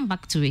they will come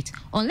back to it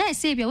unless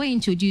say we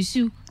introduce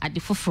you at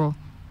the forefront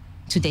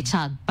to the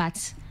child.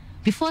 But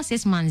before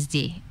 6 months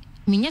day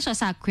minya so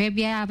sa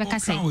krabia beka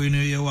say we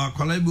no ye wa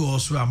kwala bi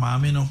oso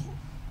amaami no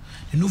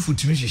enu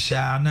futimi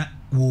hihya na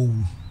wo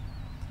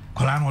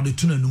kwala no de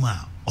tuna num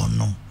a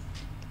onno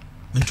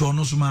nto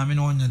onno so maami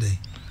no onya dey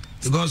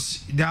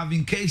because there have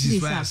been cases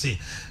where I say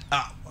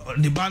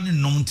the banning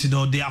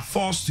no they are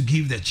forced to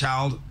give the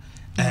child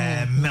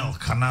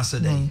milk and I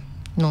said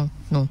no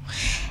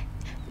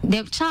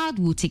the child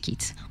will take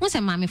it once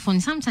a mommy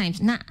phone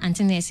sometimes na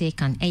antene say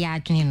can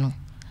adwene no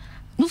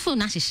no fo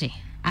na hihye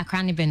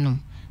akra ne benum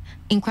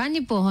inkra ne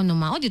bo ho no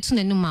ma o de tu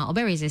nanum ma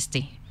obe resist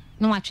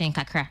no wa twen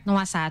kakra no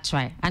wa sa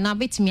try and na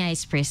betimi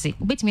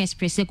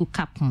express ku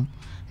cap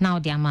now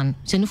the man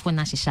so no for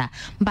na hihye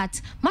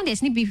but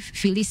mothers ni be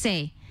feel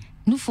say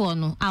no for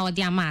no a o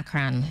de ama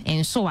akra no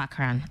en so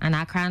akra and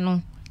akra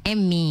no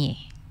emme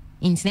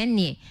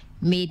intene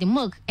made the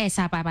milk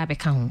esa baba be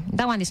kan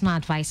that one is not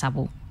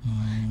advisable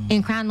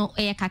inkra no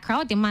e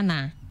kakra o de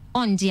mana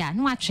on dia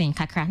no wa twen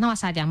kakra na wa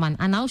sa de man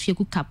and na o hwe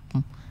ku cap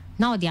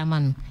now the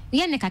man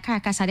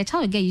the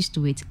child will get used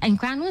to it and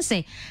Granu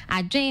say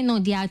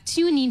they are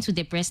tuning to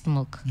the breast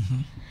milk.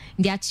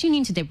 They are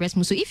tuning to the breast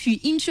milk. So if you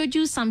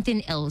introduce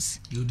something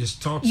else, you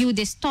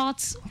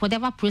distort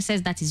whatever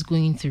process that is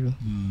going through.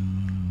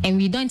 And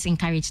we don't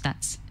encourage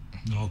that.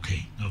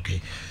 Okay.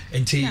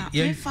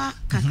 If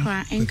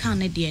kakra and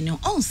Canadian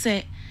on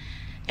say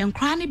and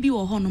cranny be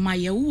or honoma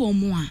ye wo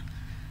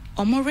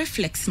or more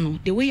reflex no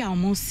the way I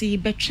almost see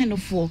betchen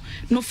for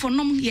no for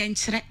nom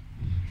yenchre.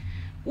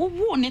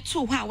 Wo ne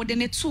to ha wo de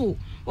ne to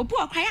obu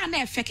akwaya na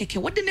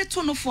efekeke wo de ne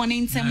to no for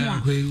ne ntem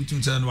a akwa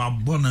utunta no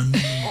abona no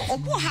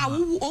obu ha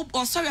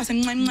wo sorry as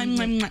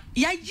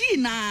ya yi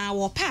na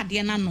wo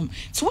pade na no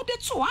so wo de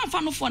to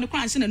amfa no for ne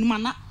kran se na numa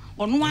na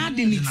ono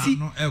ade ne ti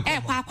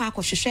kwa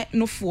akohwehwe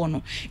no for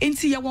no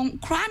enti ye won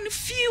kran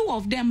few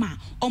of them a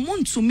omo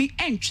ntumi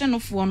entwe no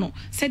for no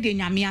se de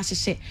nyame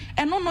ahyehye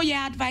eno no ye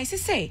advice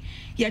say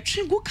ye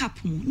twingu cap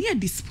mu ne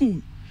di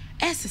spoon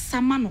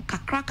sama no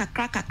kakra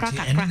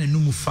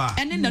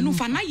ene na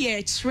nufa na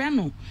ye kyerɛ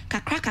no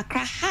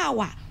kakra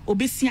hawa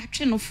obesi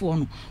atwe no fo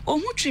no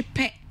ohu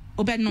twepe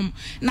obenom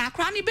na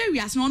akra ne be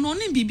wiase no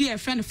onim bibi e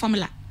friend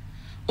formula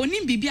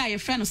onim bibi a ye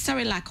friend no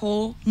Cerelac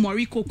or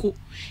Mori Coco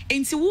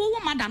enti wo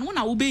madam wo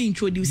na wo be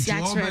introduce a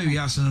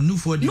kyerɛ no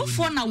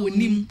nufo na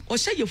wonim o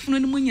hye yefunu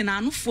no mu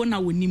nyina nufo na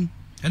wonim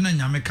And then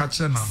Yame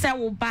catcher now. Say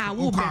wo ba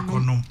wo be.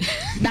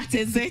 That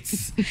is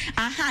it.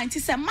 Aha, it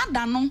is a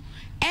mother no.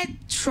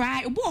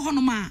 Try obo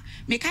hono ma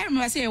me kai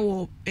remember say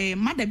wo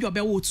mother bi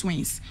obe wo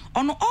twins.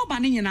 Ono all ba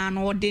ne nyina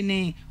no de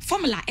ne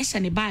formula e hye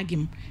ne bag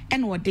im e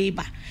no de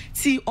ba.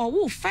 See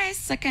owo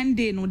first second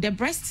day no the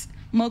breast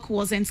milk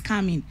wasn't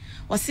coming.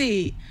 Or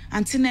say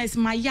Antinez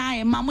my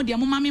ya mamu de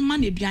mama me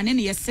man aduane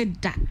ne yese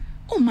da.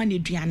 O man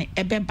aduane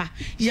ebeba.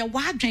 Ye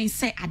wadwen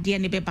say ade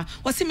ne beba.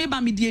 Or say me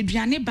ba me de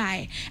aduane ba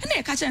e. Na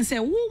e ka chen say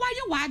wo wa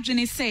ye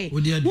wadwen say wo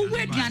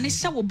aduane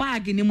hye wo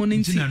bag ni mo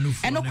nti.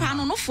 E no kwa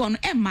no fo no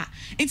emma.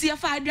 Nti ye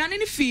fa aduane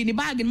ne fi ni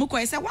bag ni mo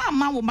ko say wa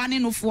ma wo ba ne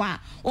no fo a.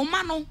 O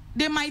ma no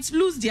they might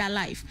lose their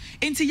life.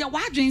 Nti ye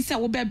wadwen say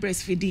wo be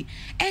breastfeed.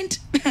 And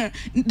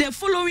the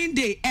following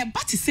day e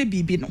ba ti say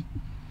bibi no.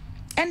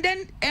 And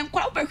then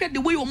kwa the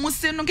way you must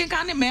say no can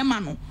mema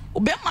no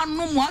obema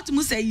no mo atu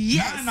mu say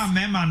yes na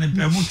mema ne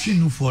pe mo twi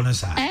nu fo no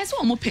sa so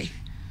omo pe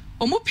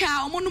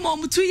a omo no mo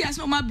 2 years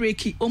no ma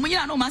breaki omo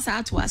nyina no ma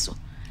sa atu aso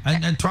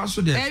and to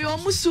aso there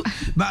omo su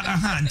but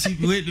anti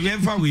we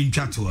fa we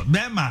ntwa to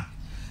mema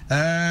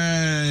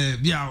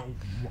bia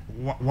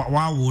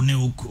wa wo ne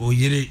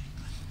oyire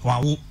wa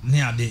wo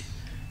ne ade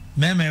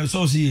mema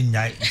so see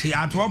nyai see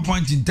at one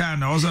point in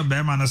time also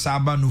mema na sa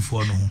aba nu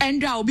fo no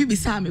and obi bi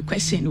sa me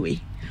question we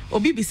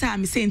obi bisa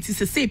me say nti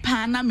se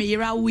pa na me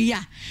yera wi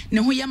a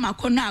ne ho ye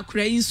makono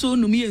akora yin so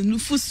num ye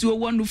nufusuo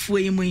wo nufuo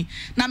yimu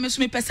na me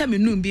so me pese me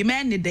num bi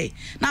me ne de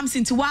na me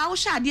nti wa wo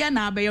hya de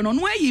na abaye no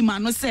no ayi ma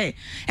no se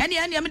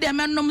ene me de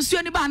me nom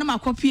suo ni ba na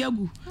makopi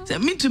agu se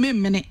me ntumi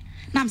mmene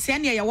na me se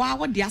ene ye wa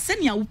wo de ase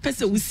ne wo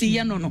pese wo si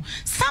ye no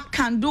some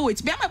can do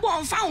it be me bo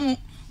onfa ho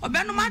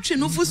obenu matwe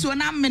no fusuo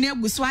na mmene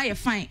aguso aye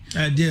fine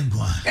de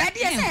nko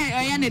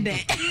ye ne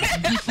de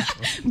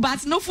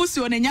but no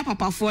fusuo na nya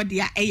papafo de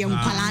eye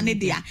nkwala ne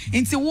de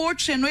nti wo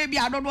twe no e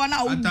bia dodo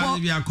na wo bo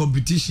bia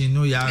competition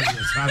no ya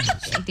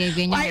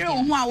why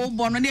ho a wo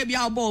bo no na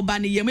bia wo ba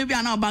ne ye me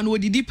bia na oba no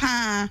odidi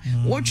pa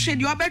wo twe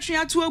de obetwe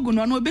atu agu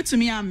no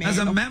obetumi ame as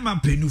a mema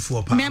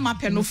penufo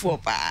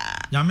pa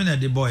ya me na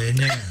de boy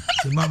enye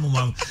ti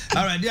mamu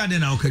all right there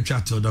na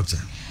okatwa to doctor.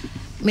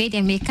 Made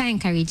and make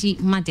encourage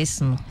mothers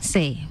no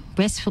say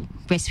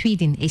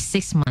breastfeeding is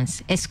 6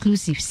 months,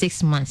 exclusive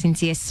 6 months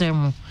into a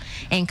sermon.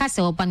 And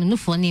Casa Obano no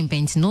for name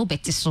bent no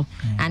better so.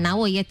 And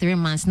now we 3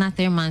 months, not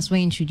 3 months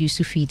we introduce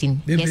to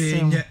feeding. Yes,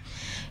 sir.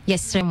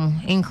 Yes, sir.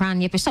 In crown,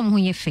 ye person who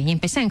ye fee, in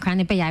percent crown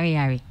be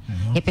yari.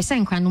 A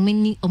percent crown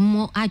many or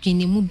more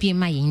agony mu be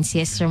my in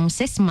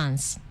 6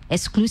 months.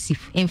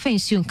 Exclusive and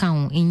friends you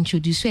can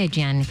introduce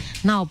Adrian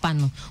now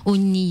bano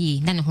only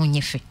than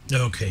honyefe.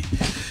 Okay,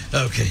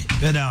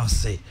 then I'll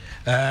say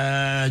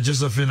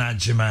Josephine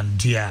Ajiman,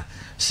 dear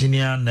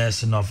senior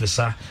nursing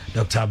officer,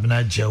 Dr.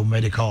 Abner Joe,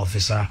 medical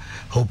officer,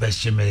 Hope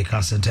SG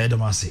Medical Center,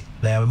 Edamasi.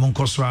 There are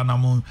Monkoswana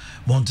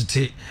Moon to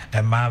take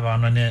a Mava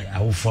on it. I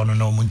will follow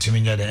no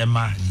Muntimia the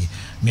Emma,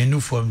 menu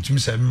form to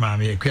Miss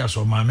Mammy, a queer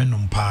so my men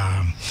on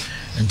palm,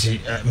 and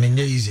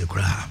me easy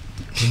crab.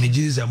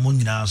 Images are moon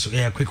now, so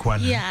a quick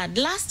one. Yeah,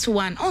 the last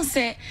one. On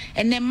say,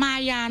 and then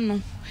Maya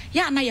no.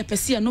 Ya na ye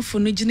pese no fo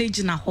no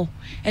gina ho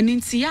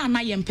enti ya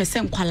na ye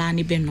mpese nkwala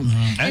ne benom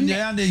ene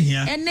ya de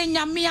hia ene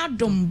nyame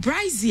adom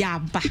brise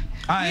aba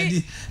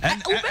edi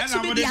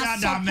ena mo de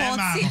da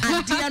mema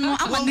ade no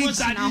amane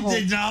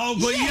gina ho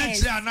go ye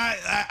tira na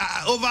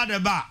over the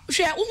bar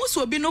hwe wo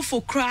so obi no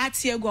fo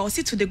kratia go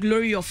sit to the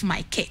glory of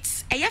my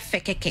kids eye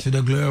fekeke to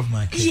the glory of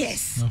my kids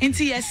yes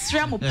enti yes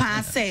ramo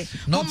pa say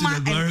not to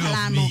the glory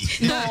of me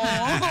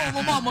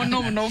no mama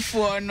no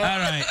for no all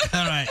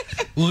right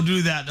we'll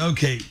do that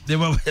okay they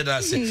will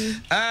that's it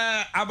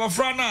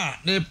abafrana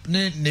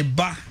ne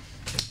ba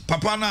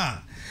papa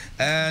na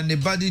ne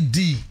body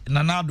d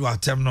nanado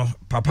atem no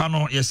papa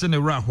no yese ne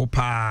wura ho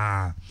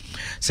pa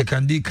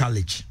secondary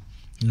college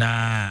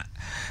na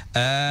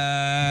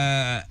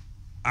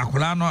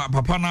akola no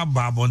papa na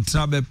ba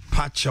bontina be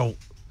patcho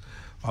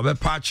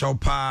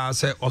pa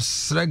se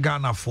osre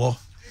Ghana fo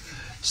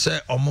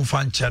se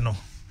omufa nche no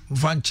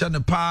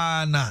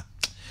pa na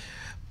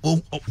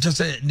o just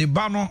say ne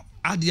ba no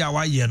ade a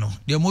waye no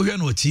de mo hwe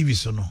no TV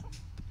so no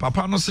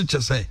papa no se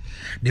chese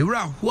de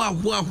wura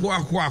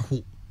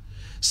ho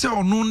se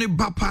ono ne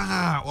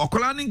papa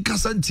okola ne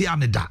nkasa nti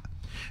aneda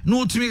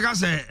no tumi ka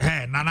se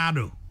he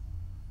nanado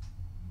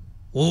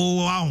oh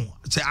wow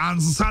se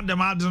ansa de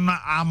ma na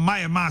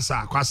amaye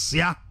masa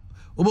kwasia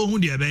obohu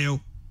de ebeyo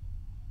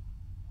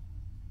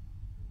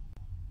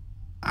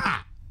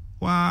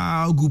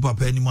wow gu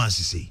papa ni mo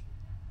asise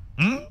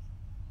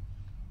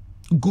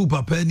gu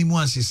papa ni mo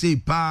asise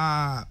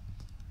pa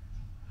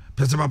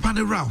pese papa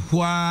ne ra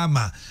hwa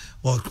ma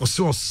o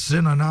so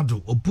sena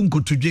nado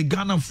opunko tudwe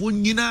Ghana fo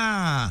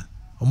nyina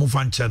omo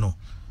fa nche no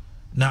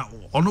na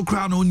ono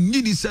kra no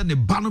nyidi se ne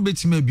ba no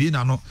betima bie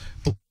na no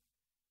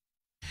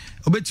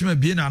obetima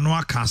bie na no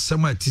aka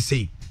asem ati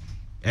sei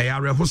ya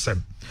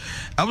rehosem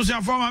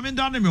abusia fo ma me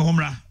dan me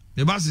homra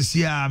me ba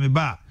sisia me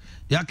ba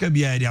yaka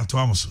bia ya to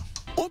amoso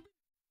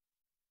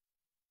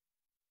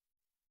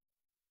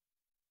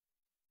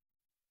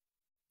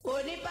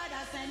Oni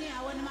pada sani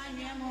awon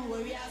manwe mo wo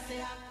wi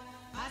ase ha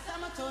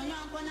asama to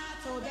nyonko na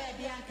to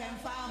baby an kan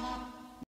fa ho